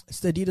Adidas,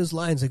 it's the Adidas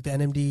lines, like the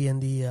NMD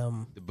and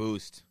the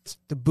Boost.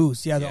 the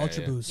Boost, the Yeah,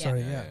 Ultra yeah. Boost. Yeah. Sorry,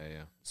 Yeah, yeah.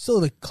 yeah. So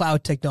the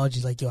cloud technology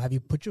is like, yo, have you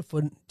put your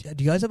foot?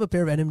 Do you guys have a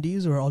pair of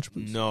NMDs or Ultra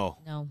Boosts? No,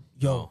 no.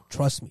 Yo, No.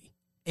 trust me,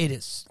 it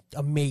is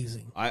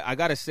amazing. I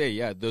gotta say,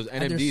 yeah, those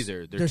And they're NMDs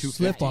are they're they're 250.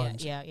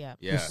 slip-ons. Yeah. Yeah.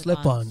 They're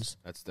slip-ons.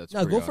 That's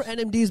Now pretty go for awesome.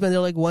 NMDs, man. They're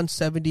like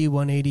 170,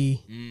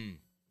 180. Mm.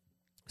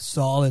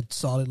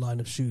 Solid line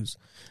of shoes.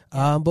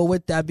 But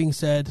with that being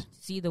said,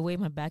 See the way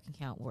my bank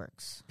account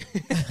works.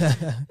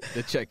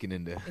 The checking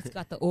in there. It's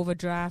got the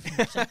overdraft, and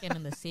the checking,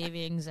 and the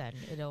savings, and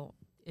it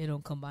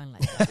don't combine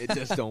like that. It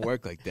just don't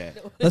work like that.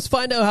 let's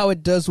find out how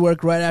it does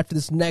work right after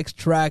this next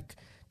track.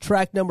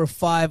 Track number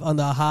 5 on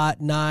the Hot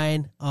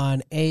 9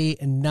 on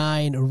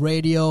A9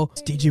 Radio.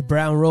 It's DJ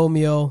Brown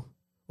Romeo.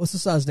 What's the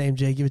song's name,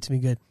 Jay? Give it to me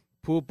good.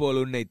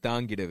 Pupolo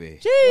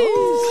Naitangirave.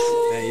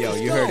 Jeez! Man, yo,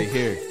 you heard it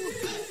here.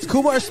 It's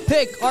Kumar's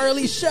Pick, our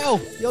Elite Show.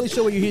 The only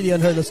show where you hear the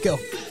unheard. Let's go.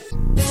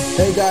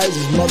 Hey guys,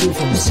 it's Mother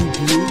from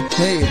CPU.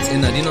 Hey, it's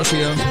Inadino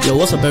Trio. Yo,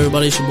 what's up,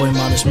 everybody? It's your boy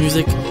Modest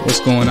Music. What's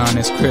going on?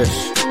 It's Chris.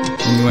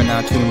 And you are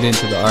now tuned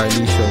into the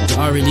R&D Show. The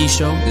R&D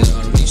Show. This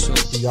R&D Show.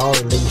 The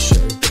R&D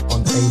Show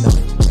on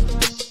A9.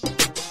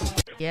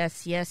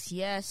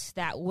 Yes.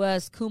 That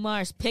was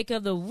Kumar's pick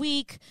of the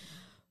week.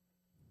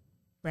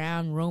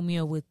 Brown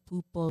Romeo with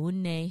Pupo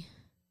Une.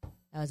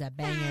 That was a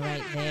banger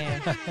right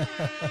there.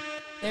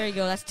 There you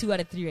go. That's 2 out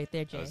of 3 right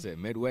there, Jay. That's it.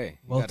 Midway. You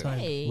Well got it.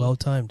 timed. Hey. Well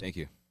timed. Thank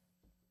you.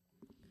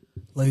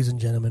 Ladies and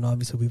gentlemen,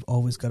 obviously we've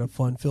always got a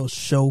fun-filled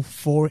show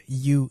for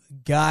you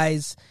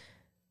guys.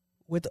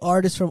 With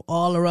artists from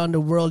all around the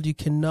world, you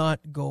cannot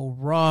go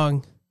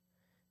wrong.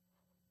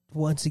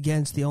 Once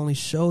again, it's the only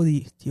show,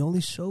 the only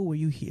show where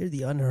you hear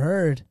the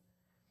unheard.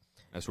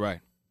 That's right.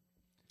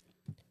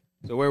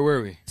 So where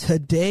were we?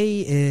 Today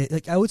is,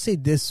 like I would say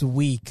this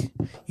week,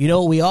 you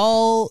know, we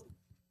all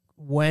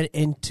went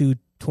into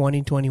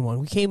 2021.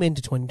 We came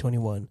into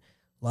 2021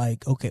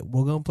 like, okay,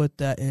 we're going to put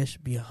that ish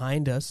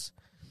behind us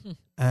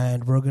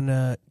and we're going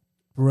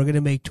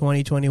to make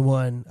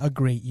 2021 a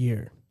great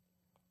year.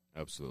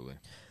 Absolutely.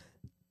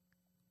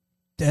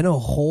 Then a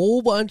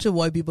whole bunch of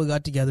white people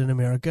got together in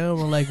America and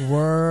were like,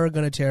 we're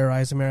going to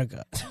terrorize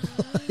America.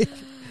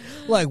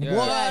 Like, Yeah.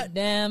 what? God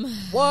damn.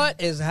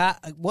 What is how?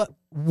 What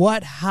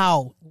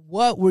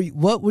were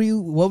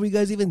you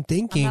guys even I'm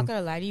thinking? not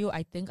gonna lie to you.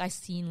 I think I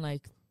seen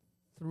like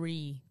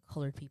 3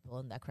 colored people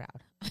in that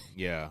crowd.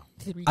 Yeah.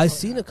 3 I've colored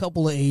seen a people.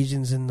 couple of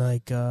Asians in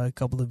like a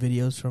couple of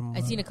videos from.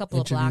 I've seen a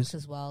couple of interviews. blacks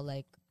as well,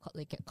 like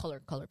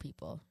colored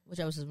people, which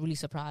I was really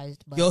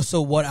surprised. But Yo,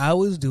 so what I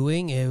was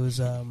doing, it was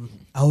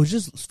I was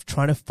just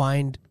trying to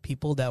find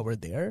people that were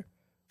there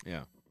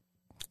Yeah.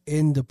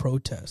 in the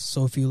protest.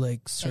 So if you like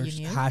you search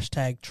knew?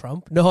 hashtag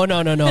Trump, no.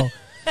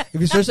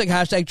 If you search like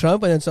hashtag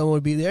Trump and then someone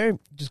would be there,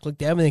 just click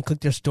them and then click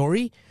their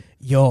story.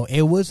 Yo,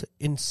 it was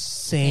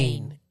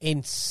insane.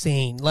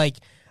 Like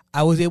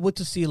I was able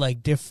to see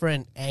like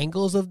different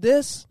angles of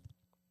this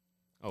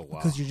Oh wow.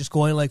 because you're just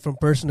going like from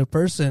person to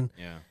person.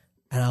 Yeah.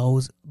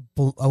 And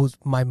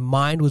my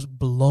mind was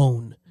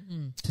blown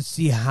Mhm. to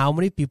see how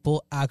many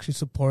people actually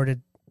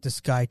supported this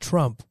guy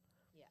Trump.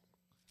 Yeah.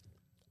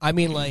 I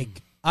mean,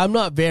 like, I'm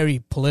not very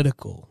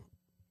political,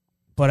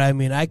 but I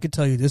mean, I could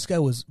tell you this guy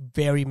was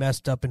very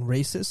messed up and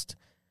racist.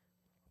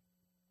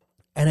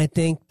 And I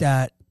think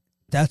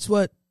that's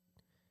what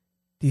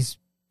these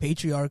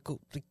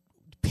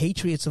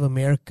patriots of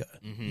America,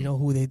 you know,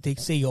 who they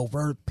say, yo,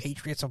 we're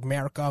patriots of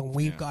America and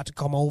we've got to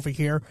come over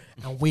here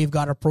and we've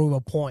got to prove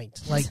a point.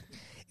 Like,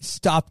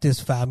 stop this,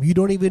 fam. You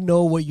don't even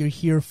know what you're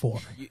here for.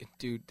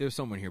 Dude, there's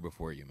someone here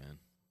before you, man.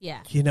 yeah,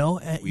 You know?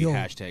 We Yo,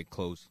 hashtag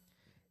close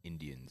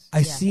Indians. I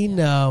Yeah, seen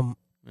Man.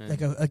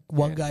 like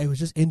one guy who was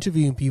just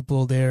interviewing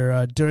people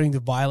there during the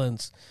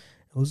violence.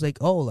 It was like,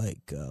 oh,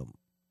 like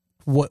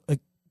what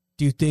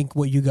do you think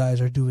what you guys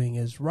are doing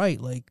is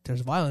right? Like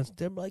there's violence.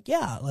 They're like,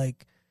 yeah,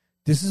 like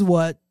this is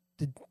what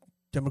the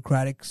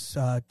Democrats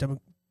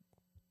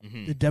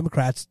the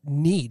Democrats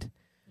need.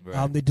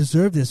 Right. They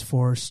deserve this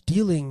for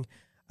stealing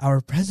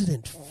our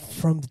president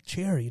from the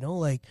chair. You know,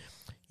 like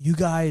you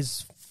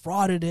guys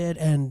frauded it,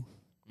 and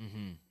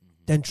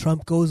then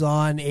Trump goes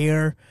on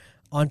air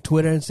on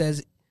Twitter and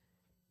says,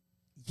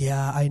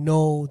 yeah, I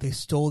know they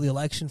stole the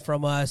election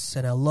from us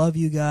and I love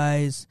you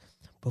guys,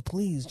 but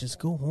please just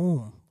go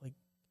home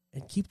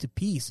and keep the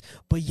peace.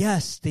 But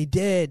yes, they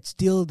did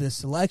steal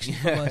this election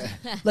from us.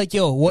 Like,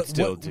 yo, what?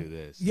 Still what, do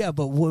this. Yeah,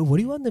 but what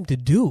do you want them to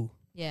do?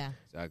 yeah.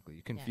 Exactly.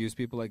 You confuse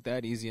people like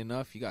that easy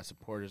enough. You got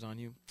supporters on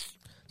you.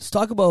 Let's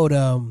talk about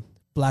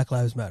Black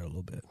Lives Matter a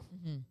little bit.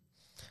 Mhm.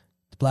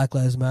 Black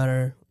Lives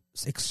Matter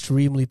is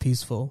extremely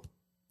peaceful,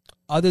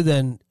 other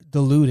than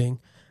the looting.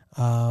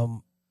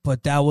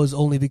 But that was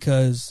only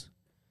because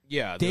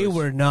Yeah. they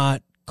were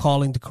not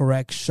calling the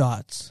correct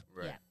shots.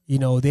 Right. Yeah. You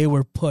know, they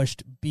were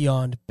pushed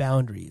beyond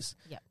boundaries.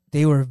 Yep.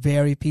 They were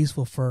very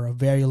peaceful for a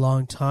very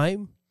long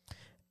time.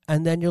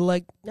 And then you're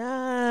like,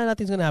 nah,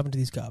 nothing's going to happen to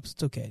these cops.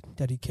 It's okay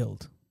that he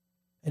killed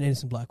an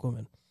innocent black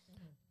woman.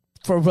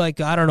 For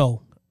like, I don't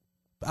know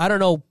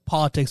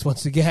politics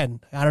once again.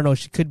 I don't know.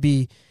 She could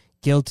be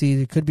guilty.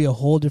 There could be a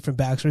whole different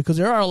backstory because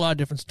there are a lot of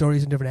different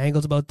stories and different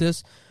angles about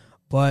this.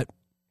 But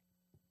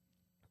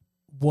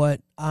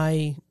what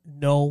I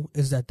know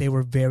is that they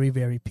were very,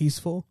 very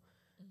peaceful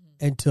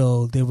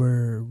until they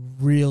were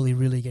really,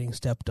 really getting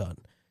stepped on.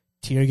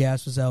 Tear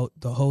gas was out.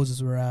 The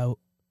hoses were out.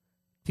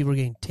 People were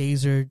getting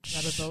tasered.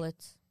 Rubber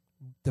bullets.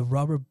 The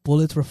rubber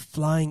bullets were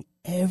flying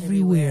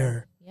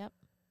everywhere. Yep.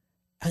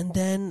 And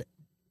then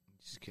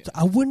Just kidding. so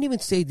I wouldn't even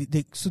say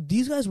so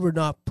these guys were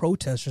not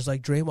protesters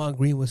like Draymond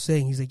Green was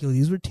saying. He's like, yo,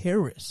 these were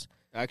terrorists.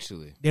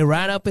 Actually. They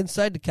ran up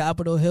inside the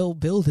Capitol Hill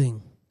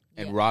building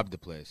And Yeah. robbed the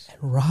place.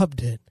 and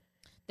robbed it.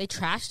 They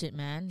trashed it,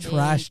 man.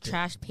 Trashed they it.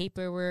 trashed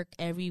paperwork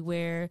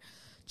everywhere,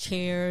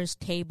 chairs,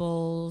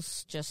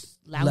 tables, just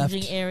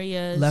lounging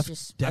areas. Left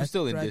just death I'm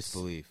still in threats.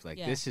 disbelief. Like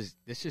Yeah.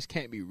 this just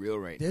can't be real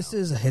right This now.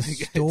 is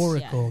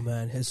historical,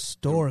 man.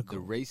 Historical.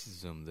 The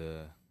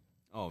racism,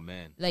 oh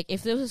man, like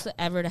if this was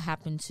ever to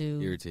happen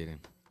to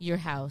irritating. your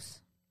house.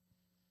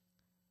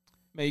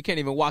 Man, you can't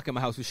even walk in my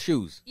house with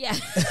shoes. Yeah.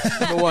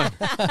 Number one.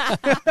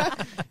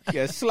 You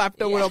get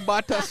slapped up with a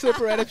bata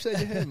slipper right upside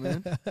your head,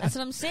 man. That's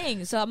what I'm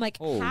saying. So I'm like,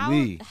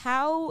 Holy.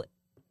 how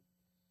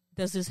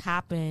does this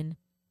happen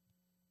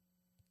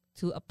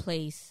to a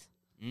place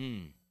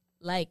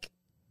like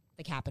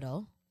the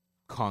Capitol,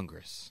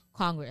 Congress.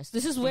 Congress?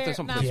 This is Think where, that's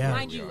some now, place where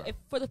mind we you, are. if,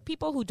 for the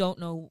people who don't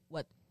know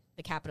what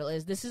the Capitol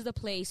is, this is the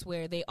place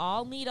where they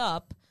all meet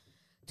up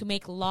to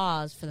make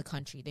laws for the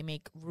country. They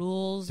make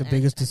rules. The and-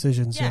 biggest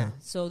decisions, Yeah. yeah.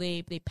 So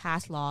they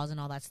pass laws and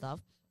all that stuff.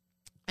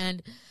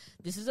 And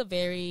this is a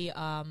very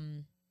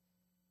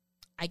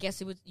I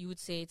guess you would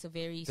say it's a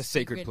very a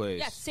sacred place.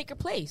 Yeah, sacred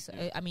place.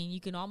 I mean, you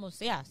can almost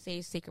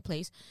say sacred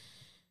place.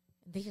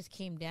 They just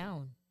came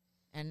down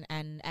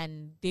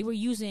and they were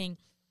using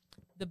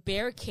the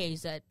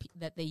barricades that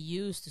they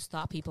used to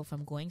stop people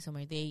from going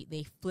somewhere.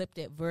 They flipped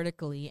it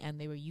vertically and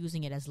they were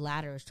using it as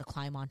ladders to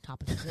climb on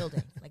top of the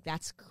building. Like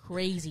that's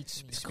crazy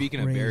to me. Speaking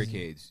of Crazy.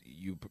 barricades,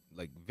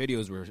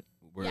 videos were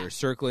Yeah.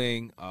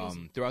 circling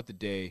Crazy. throughout the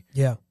day.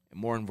 Yeah. And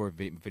more and more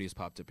videos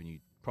popped up, and you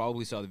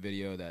probably saw the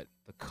video that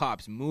the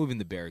cops moving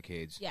the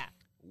barricades Yeah.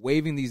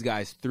 waving these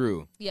guys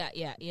through,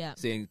 Yeah.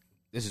 saying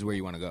this is where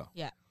you want to go.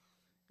 Yeah.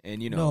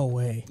 And, you know, No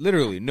way.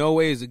 literally, no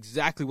way is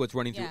exactly what's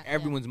running through Yeah,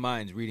 everyone's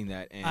minds reading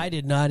that. And I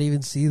did not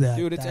even see that.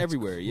 dude, it's That's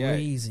everywhere.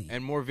 Crazy. Yeah,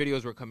 and more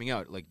videos were coming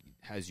out. Like,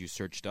 as you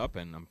searched up,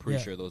 and I'm pretty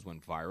Yeah. sure those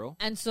went viral.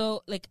 And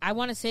so, like, I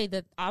want to say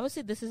that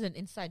obviously this is an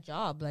inside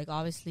job. Like,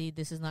 obviously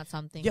this is not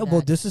something. Yeah, that,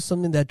 well, this is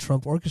something that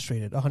Trump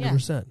orchestrated,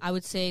 100%. I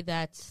would say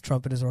that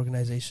Trump and his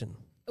organization.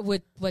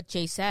 with what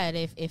Jay said,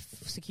 if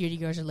security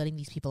guards are letting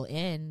these people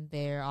in,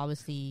 they're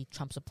obviously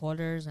Trump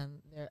supporters, and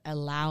they're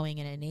allowing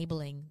and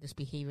enabling this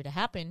behavior to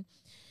happen,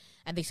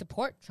 and they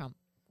support Trump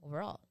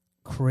overall.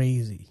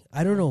 Crazy.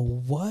 I don't know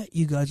what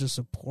you guys are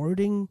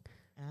supporting.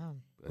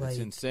 But it's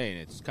insane.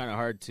 It's kind of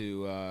hard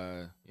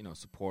to, you know,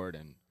 support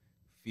and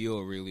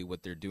feel really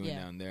what they're doing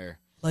down there.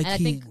 Like and I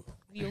think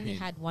we only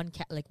had one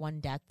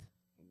death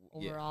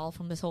overall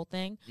from this whole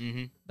thing.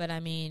 Mm-hmm. But I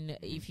mean,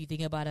 if you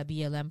think about a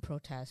BLM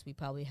protest, we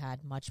probably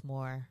had much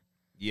more.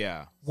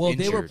 Yeah. Well,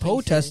 they were injured.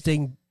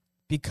 protesting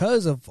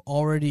because of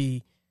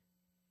already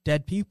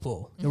dead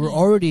people. There were Mhm.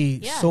 already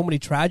Yeah. so many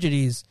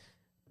tragedies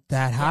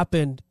that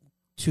happened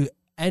to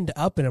end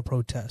up in a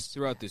protest.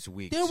 throughout this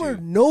week. There too. were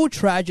no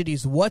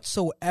tragedies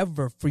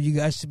whatsoever for you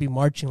guys to be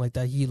marching like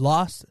that. He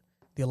lost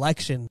the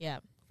election. Yeah.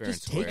 Fair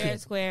Just and take square. Fair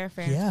and square,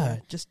 fair and Yeah,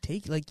 square. just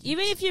take like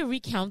Even if you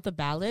recount the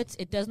ballots,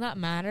 it does not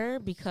matter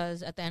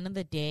because at the end of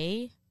the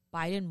day,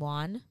 Biden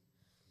won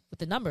with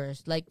the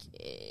numbers. Like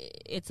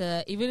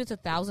even if it's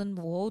 1,000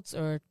 votes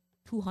or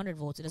 200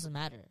 votes, it doesn't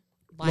matter.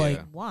 Biden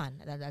Like-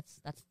 won. That's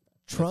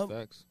Trump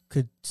facts.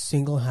 could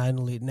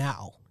single-handedly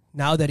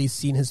now that he's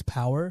seen his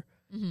power,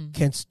 Mhm.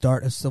 can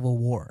start a civil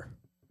war.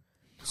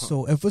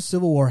 So if a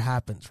civil war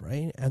happens,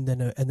 right, and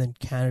then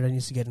Canada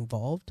needs to get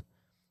involved,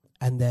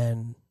 and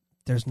then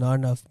there's not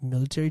enough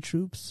military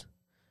troops,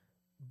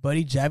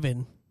 Buddy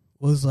Jevin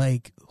was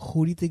like,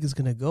 "Who do you think is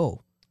gonna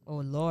go? oh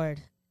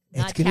Lord, It's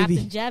not gonna Captain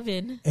be-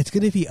 Jevin. It's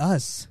gonna be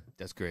us."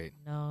 That's great.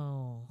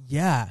 No.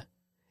 Yeah.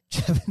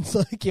 Jevin's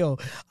like, "Yo,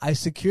 I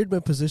secured my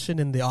position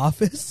in the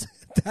office."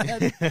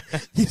 Dad.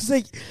 He's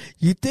like,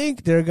 "You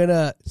think they're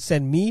gonna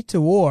send me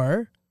to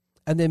war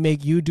and then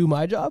make you do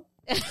my job?"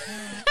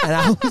 And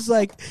I was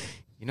like,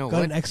 You know got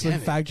what? an excellent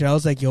Damn it. factor. I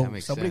was like, That yo,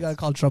 makes somebody sense. got to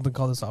call Trump and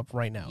call this off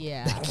right now.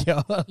 Yeah. Like,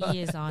 yo.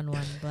 He is on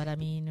one, but I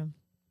mean,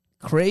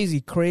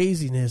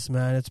 Craziness,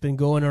 man. It's been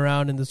going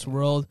around in this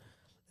world.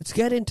 Let's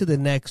get into the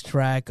next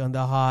track on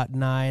the Hot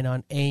 9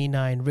 on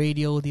A9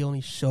 Radio, the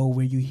only show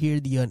where you hear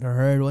the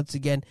unheard. Once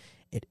again,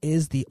 it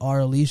is the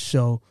RLE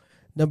show.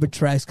 Number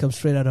tracks come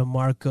straight out of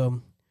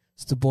Markham.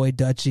 It's the boy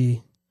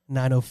Dutchie,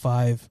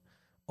 905,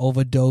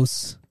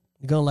 Overdose.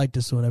 You're going to like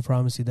this one, I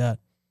promise you that.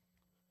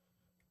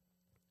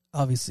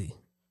 Obviously,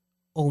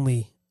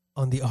 only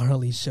on the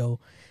RLE show.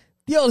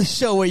 The only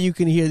show where you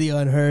can hear the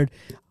unheard.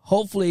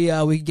 Hopefully,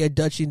 we can get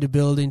Dutchie in the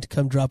building to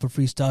come drop a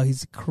freestyle.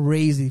 He's a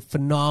crazy,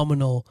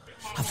 phenomenal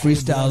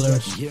freestyler.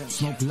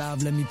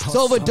 It's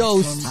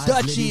Overdose,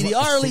 Dutchie, the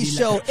RLE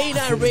show,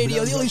 A9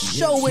 Radio, the only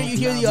show where you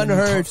hear the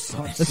unheard.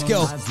 Let's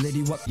go.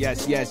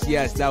 Yes.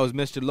 That was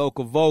Mr.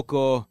 Local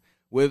Vocal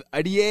with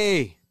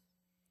Adieu.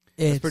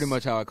 That's pretty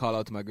much how I call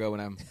out to my girl when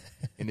I'm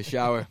in the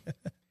shower.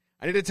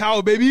 I need a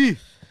towel, baby.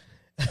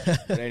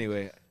 But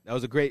anyway, that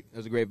was a great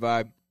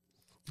vibe.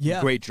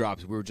 Yeah. Great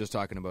drops. We were just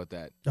talking about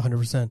that.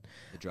 100%.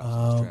 The drops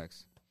of these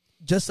tracks.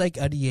 Just like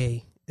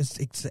Adieu,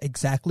 it's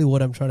exactly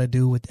what I'm trying to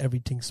do with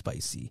everything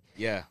spicy.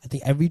 Yeah. I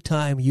think every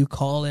time you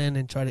call in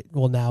and try to,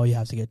 well, now you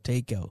have to get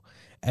takeout.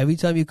 Every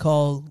time you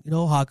call,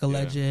 Haka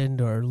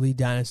Legend or Lee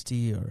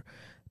Dynasty or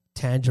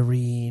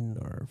Tangerine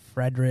or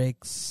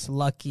Fredericks,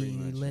 Lucky,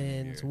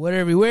 Lynn's,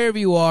 wherever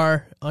you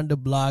are on the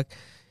block,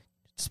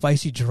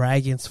 Spicy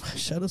Dragons.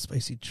 Shout out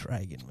Spicy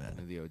Dragon, man. One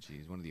of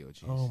the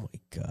OGs. Oh my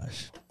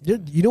gosh.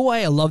 You know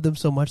why I love them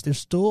so much? They're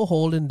still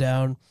holding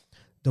down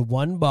the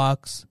one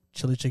box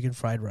chili chicken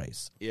fried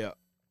rice. Yeah.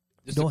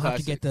 You don't have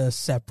to get the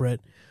separate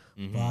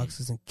Mhm.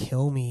 boxes and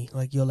kill me.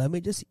 Like, yo, let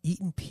me just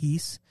eat in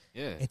peace.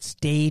 Yeah. It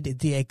stayed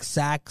the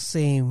exact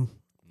same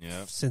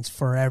since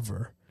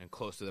forever. And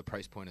close to the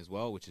price point as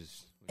well, which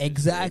is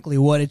Exactly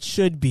what it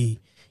should be.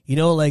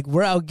 Like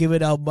we're out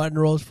giving out mutton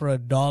rolls for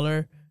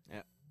 $1.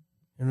 Yeah.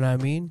 You know what I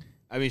mean?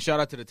 I mean, shout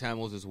out to the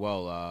Tamils as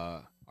well.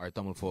 Our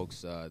Tamil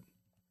folks.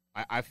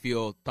 I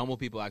feel Tamil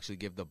people actually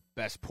give the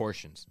best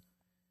portions.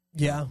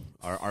 Yeah.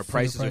 Our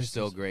prices are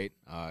still great.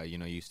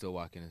 You still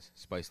walk in a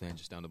Spice Land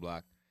just down the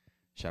block.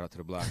 Shout out to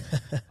the block.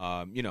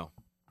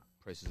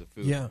 Prices of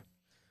food. Yeah.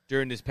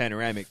 During this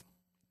panoramic,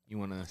 you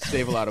want to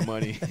save a lot of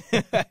money.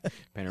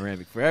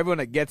 Panoramic. For everyone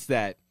that gets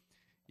that,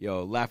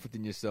 yo, laugh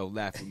within yourself.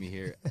 Laugh with me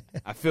here.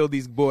 I feel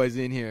these boys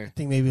in here. I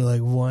think maybe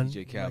like one.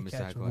 DJ Cal, might Mr.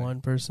 catch Aqua.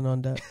 one person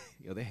on that.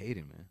 Yo, they hate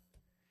it, man.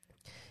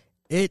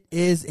 It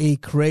is a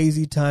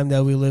crazy time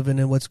that we live in,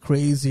 and what's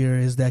crazier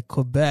is that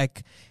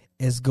Quebec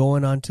is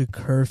going on to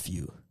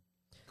curfew.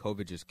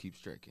 COVID just keeps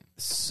striking.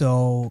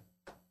 So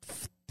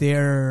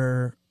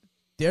their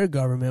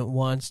government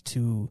wants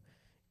to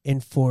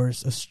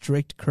enforce a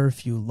strict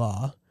curfew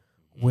law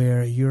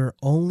where you're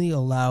only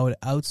allowed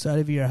outside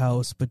of your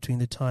house between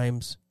the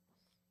times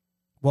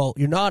well,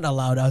 you're not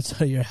allowed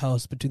outside of your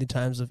house between the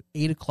times of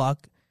 8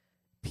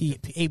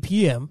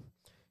 p.m.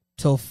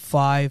 till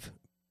 5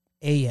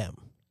 a.m.,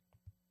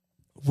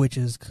 which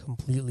is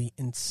completely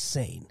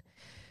insane.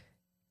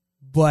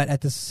 But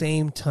at the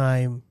same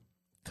time,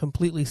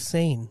 completely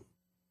sane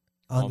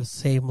on the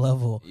same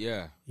level.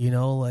 Yeah. You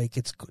know, like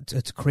it's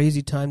a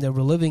crazy time that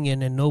we're living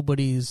in and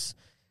nobody's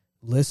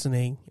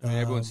listening. I mean,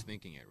 everyone's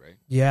thinking it, right?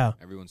 Yeah.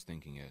 Everyone's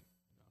thinking it.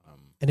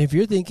 And if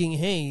you're thinking,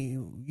 hey,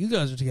 you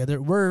guys are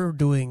together, we're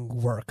doing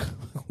work.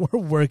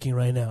 We're working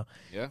right now.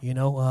 Yeah. You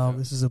know,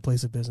 this is a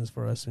place of business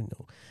for us, you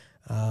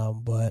know.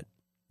 But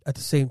at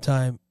the same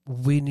time,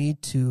 we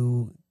need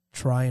to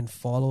try and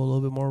follow a little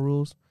bit more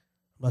rules.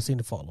 I'm not saying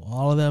to follow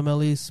all of them, at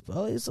least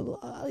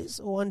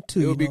one,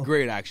 two. It would be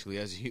great, actually,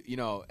 as you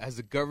know, as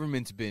the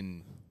government's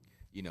been,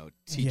 you know,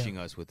 teaching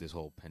us with this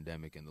whole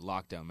pandemic and the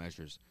lockdown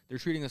measures. They're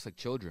treating us like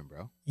children,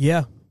 bro.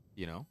 Yeah.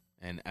 You know,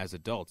 and as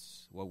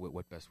adults,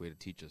 what best way to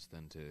teach us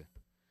than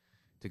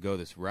to go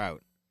this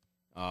route?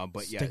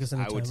 But yes,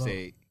 I would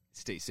say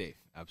stay safe.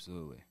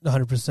 Absolutely,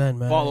 100%,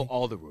 man. Follow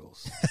all the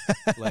rules.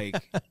 Like,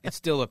 it's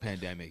still a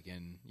pandemic,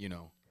 and you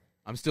know,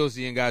 I'm still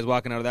seeing guys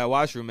walking out of that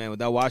washroom, man,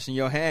 without washing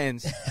your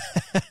hands.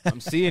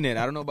 I'm seeing it.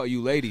 I don't know about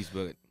you ladies,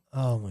 but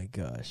oh my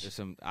gosh, there's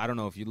some. I don't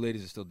know if you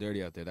ladies are still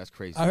dirty out there. That's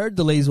crazy. I heard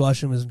the ladies'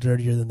 washroom is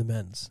dirtier than the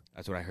men's.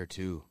 That's what I heard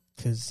too.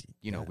 Because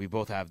you know, we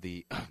both have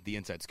the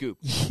inside scoop.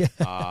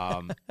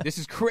 Yeah. This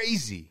is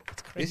crazy.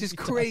 This is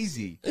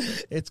crazy.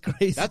 It's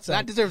crazy.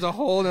 That deserves a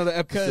whole other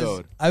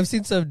episode. I've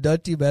seen some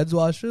dirty men's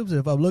washrooms, and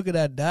if I'm looking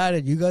at that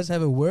and you guys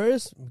have it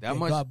worse,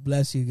 God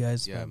bless you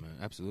guys. Yeah, man,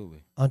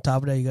 absolutely. On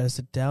top of that, you got to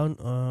sit down.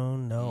 Oh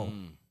no.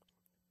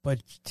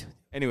 But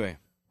anyway,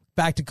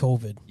 back to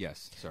COVID.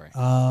 Yes, sorry.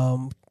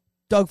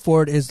 Doug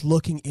Ford is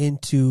looking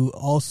into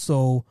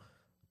also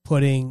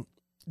putting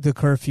the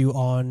curfew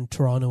on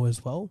Toronto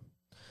as well.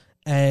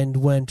 And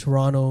when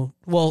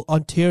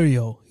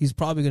Ontario, he's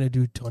probably going to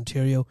do to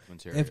Ontario.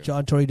 If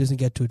John Tory doesn't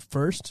get to it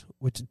first,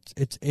 which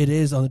it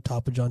is on the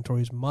top of John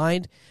Tory's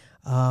mind.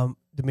 The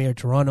mayor of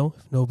Toronto,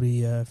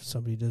 if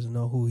somebody doesn't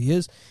know who he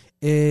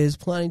is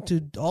planning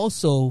to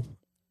also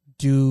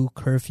do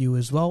curfew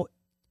as well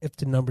if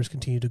the numbers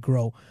continue to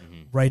grow.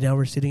 Mm-hmm. Right now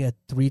we're sitting at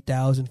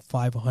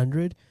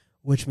 3,500,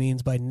 which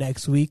means by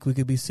next week we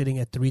could be sitting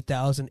at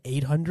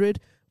 3,800.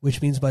 Which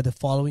means by the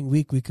following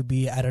week, we could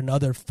be at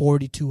another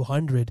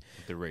 4,200.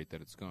 At the rate that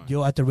it's going.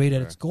 At the rate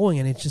that it's going.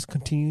 And it's just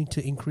continuing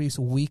to increase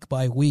week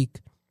by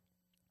week.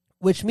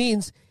 Which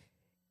means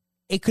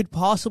it could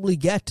possibly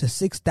get to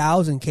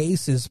 6,000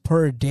 cases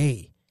per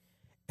day.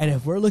 And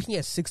if we're looking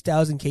at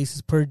 6,000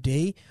 cases per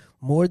day,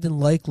 more than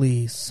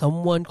likely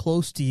someone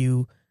close to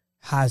you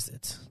has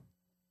it.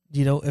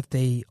 You know, if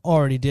they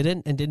already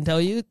didn't and didn't tell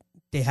you,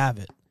 they have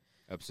it.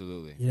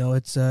 Absolutely. You know,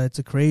 it's a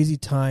crazy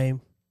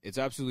time. It's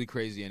absolutely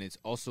crazy, and it's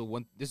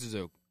also this is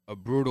a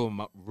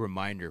brutal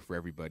reminder for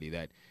everybody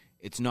that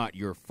it's not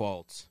your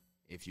fault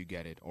if you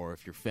get it or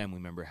if your family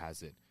member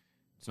has it.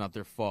 It's not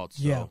their fault.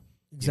 So, yeah,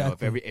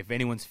 exactly. You know, if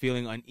anyone's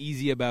feeling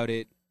uneasy about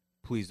it,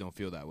 please don't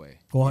feel that way.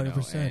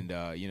 100%.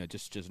 And you know,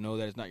 just know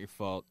that it's not your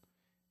fault.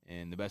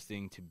 And the best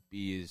thing to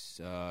be is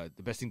the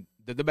best thing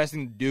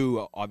to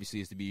do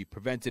obviously is to be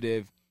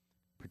preventative,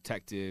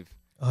 protective,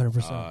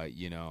 100%.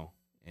 You know,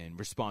 and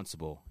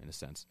responsible in a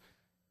sense.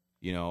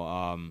 You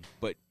know,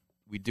 but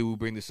we do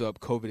bring this up.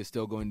 COVID is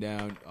still going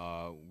down.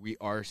 We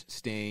are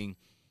staying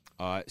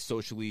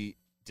socially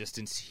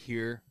distanced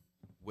here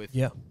with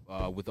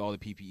all the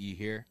PPE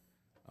here,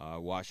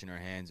 washing our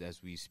hands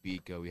as we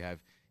speak. We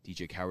have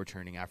DJ Cow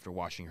returning after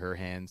washing her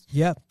hands.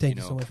 Yeah, thank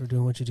you so much for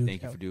doing what you do.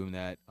 Thank you for doing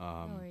that.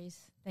 No worries.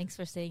 Thanks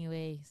for staying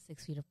away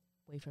 6 feet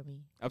away from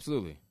me.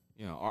 Absolutely.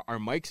 You know, our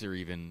mics are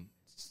even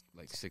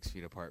like 6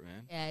 feet apart,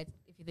 man. Yeah,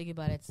 if you think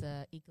about it, it's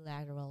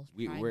equilateral.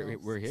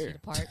 We're here.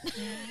 Apart.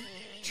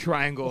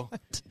 Triangle.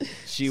 What?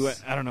 She went.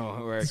 I don't know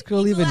where. This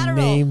girl even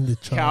named the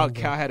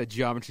triangle. Cow had a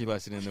geometry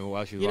lesson in there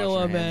while she was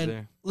washing her hands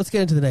there. Let's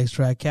get into the next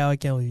track. Cow, I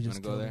can't believe you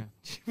just go there.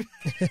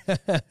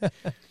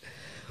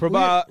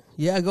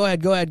 Yeah, go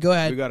ahead.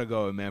 We gotta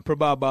go, man.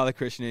 Prabha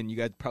Balakrishnan. You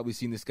guys probably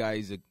seen this guy.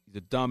 He's a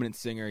dominant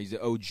singer. He's an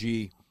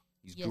OG.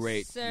 He's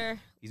great. Sir.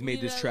 He's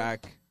made this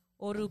track.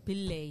 Oru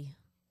Pillai.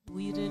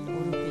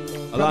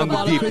 Along with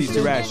Deepthi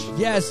Suresh.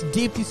 Yes,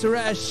 Deepthi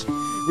Suresh.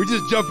 We're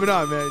just jumping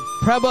on, man.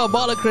 Prabha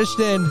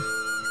Balakrishnan.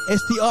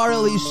 It's the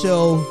RLE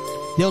show.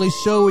 The only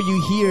show where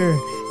you hear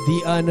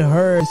the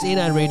unheard. It's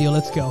A9 Radio.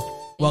 Let's go.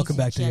 Welcome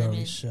back to the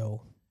RLE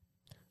show.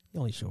 The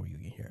only show where you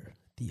can hear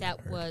the That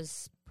unheard.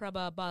 was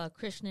Prabha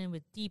Balakrishnan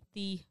with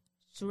Deepthi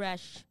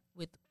Suresh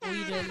with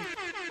Oru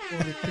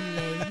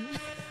Pillai.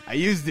 I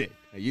used it.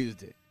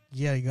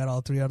 Yeah, you got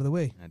all three out of the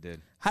way. I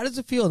did. How does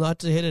it feel not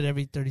to hit it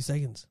every 30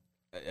 seconds?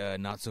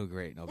 Not so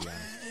great, I'll be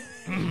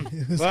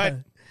honest. But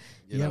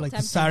you have like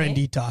the siren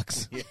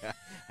detox. Yeah,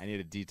 I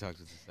need a detox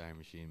with the siren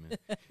machine, man.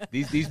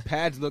 These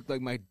pads look like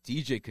my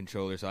DJ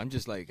controller, so I'm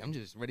just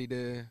ready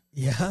to.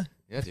 Yeah,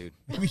 dude.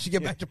 Maybe we should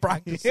get back to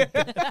practice.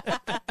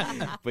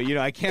 But you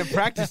know, I can't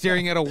practice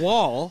staring at a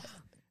wall.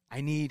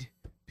 I need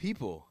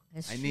people.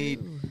 It's I true. need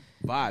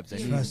vibes. I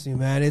need. Trust me,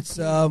 man.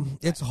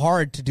 It's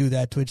hard to do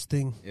that Twitch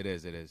thing It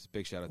is.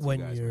 Big shout out to when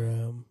you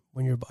guys.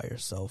 when you're by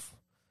yourself.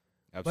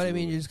 Absolutely. But I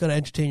mean, you just gotta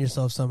entertain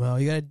yourself somehow.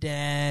 You gotta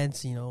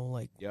dance,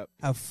 like Yep.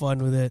 have fun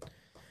with it.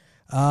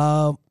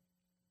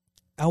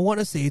 I want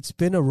to say it's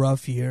been a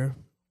rough year,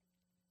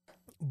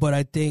 but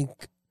I think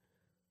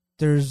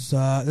there's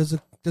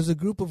a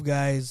group of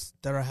guys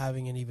that are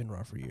having an even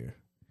rougher year,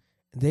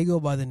 and they go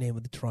by the name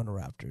of the Toronto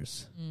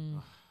Raptors.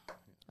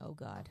 Oh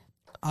God.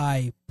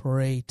 I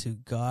pray to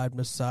God,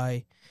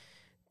 Masai,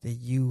 that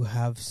you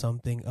have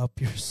something up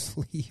your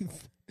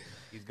sleeve.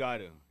 He's got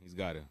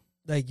to.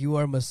 Like you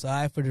are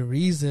Masai for the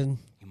reason.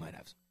 He might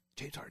have some.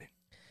 James Harden.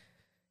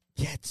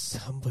 Get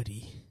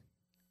somebody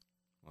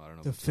Well, I don't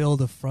know. to fill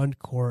the front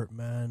court,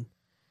 man.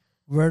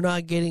 We're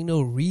not getting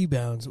no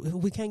rebounds. If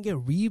we can't get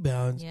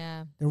rebounds,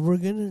 Yeah. then we're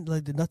gonna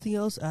nothing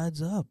else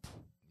adds up.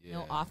 Yeah.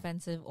 No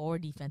offensive or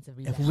defensive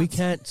If rebounds. we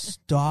can't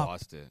stop,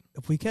 Lost it.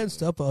 if we can't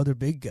stop other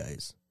big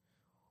guys,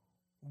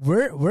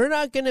 we're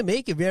not gonna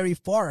make it very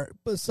far.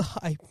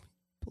 Masai,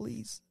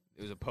 please.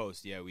 It was a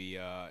post. Yeah, we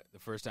the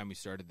first time we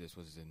started this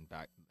was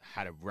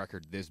had a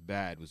record this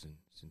bad was in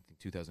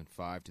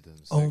 2005,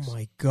 2006. Oh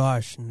my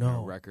gosh, Our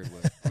no. record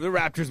was the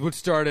Raptors would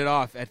start it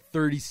off at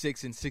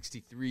 36 and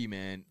 63,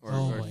 man, or,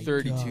 Oh or my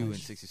 32 gosh. and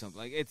 60 something.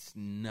 Like it's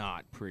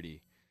not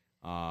pretty.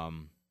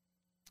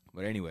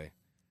 But anyway,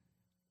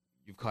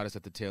 you've caught us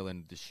at the tail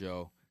end of the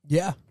show.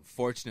 Yeah.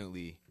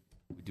 Fortunately,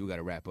 we do got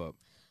to wrap up.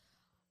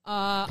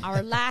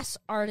 Our last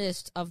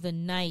artist of the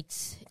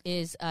night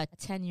is a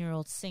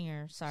 10-year-old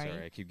singer. Sorry,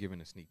 I keep giving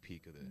a sneak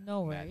peek of the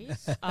no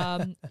madness.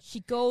 worries.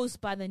 She goes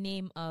by the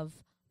name of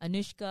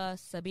Anushka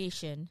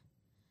Sabetian.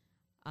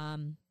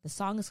 The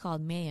song is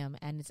called Mayhem,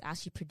 and it's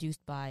actually produced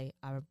by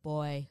our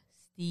boy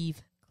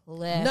Steve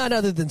Cliff. None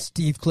other than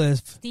Steve Cliff.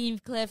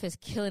 Steve Cliff is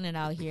killing it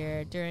out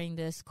here during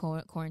this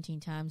quarantine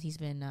times. He's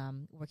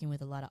been working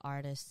with a lot of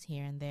artists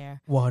here and there,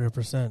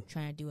 100%.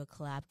 trying to do a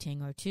collab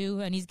thing or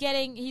two, and he's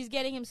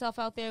getting himself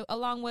out there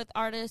along with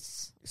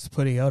artists He's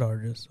putting out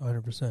artists,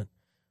 100%.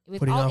 with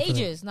Putting all on for them.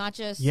 ages, not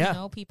just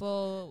Yeah.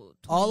 people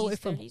 20s, All the way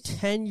from 30s.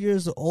 10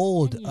 years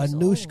old, 10 years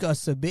Anushka old.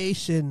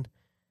 Sabetian.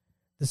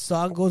 The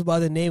song goes by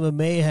the name of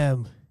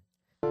Mayhem.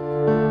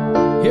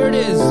 Here it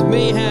is,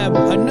 Mayhem,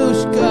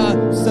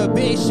 Anushka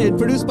Sabetian,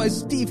 produced by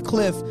Steve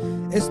Cliff.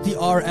 It's the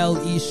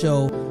RLE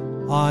show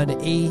on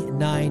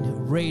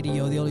A9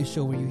 Radio, the only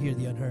show where you hear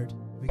the unheard.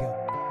 Here we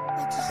go.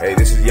 Hey,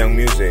 this is Young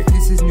Music.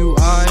 This is New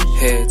Eye.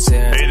 Hey, it's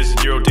Aaron. Hey, this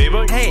is Yo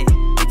Deva. Hey,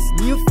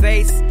 it's New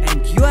Face,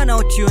 and you are now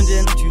tuned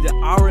in to the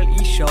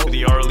RLE show.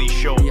 The RLE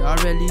show. The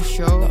RLE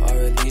show. The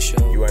RLE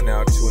show. You are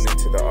now tuned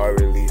into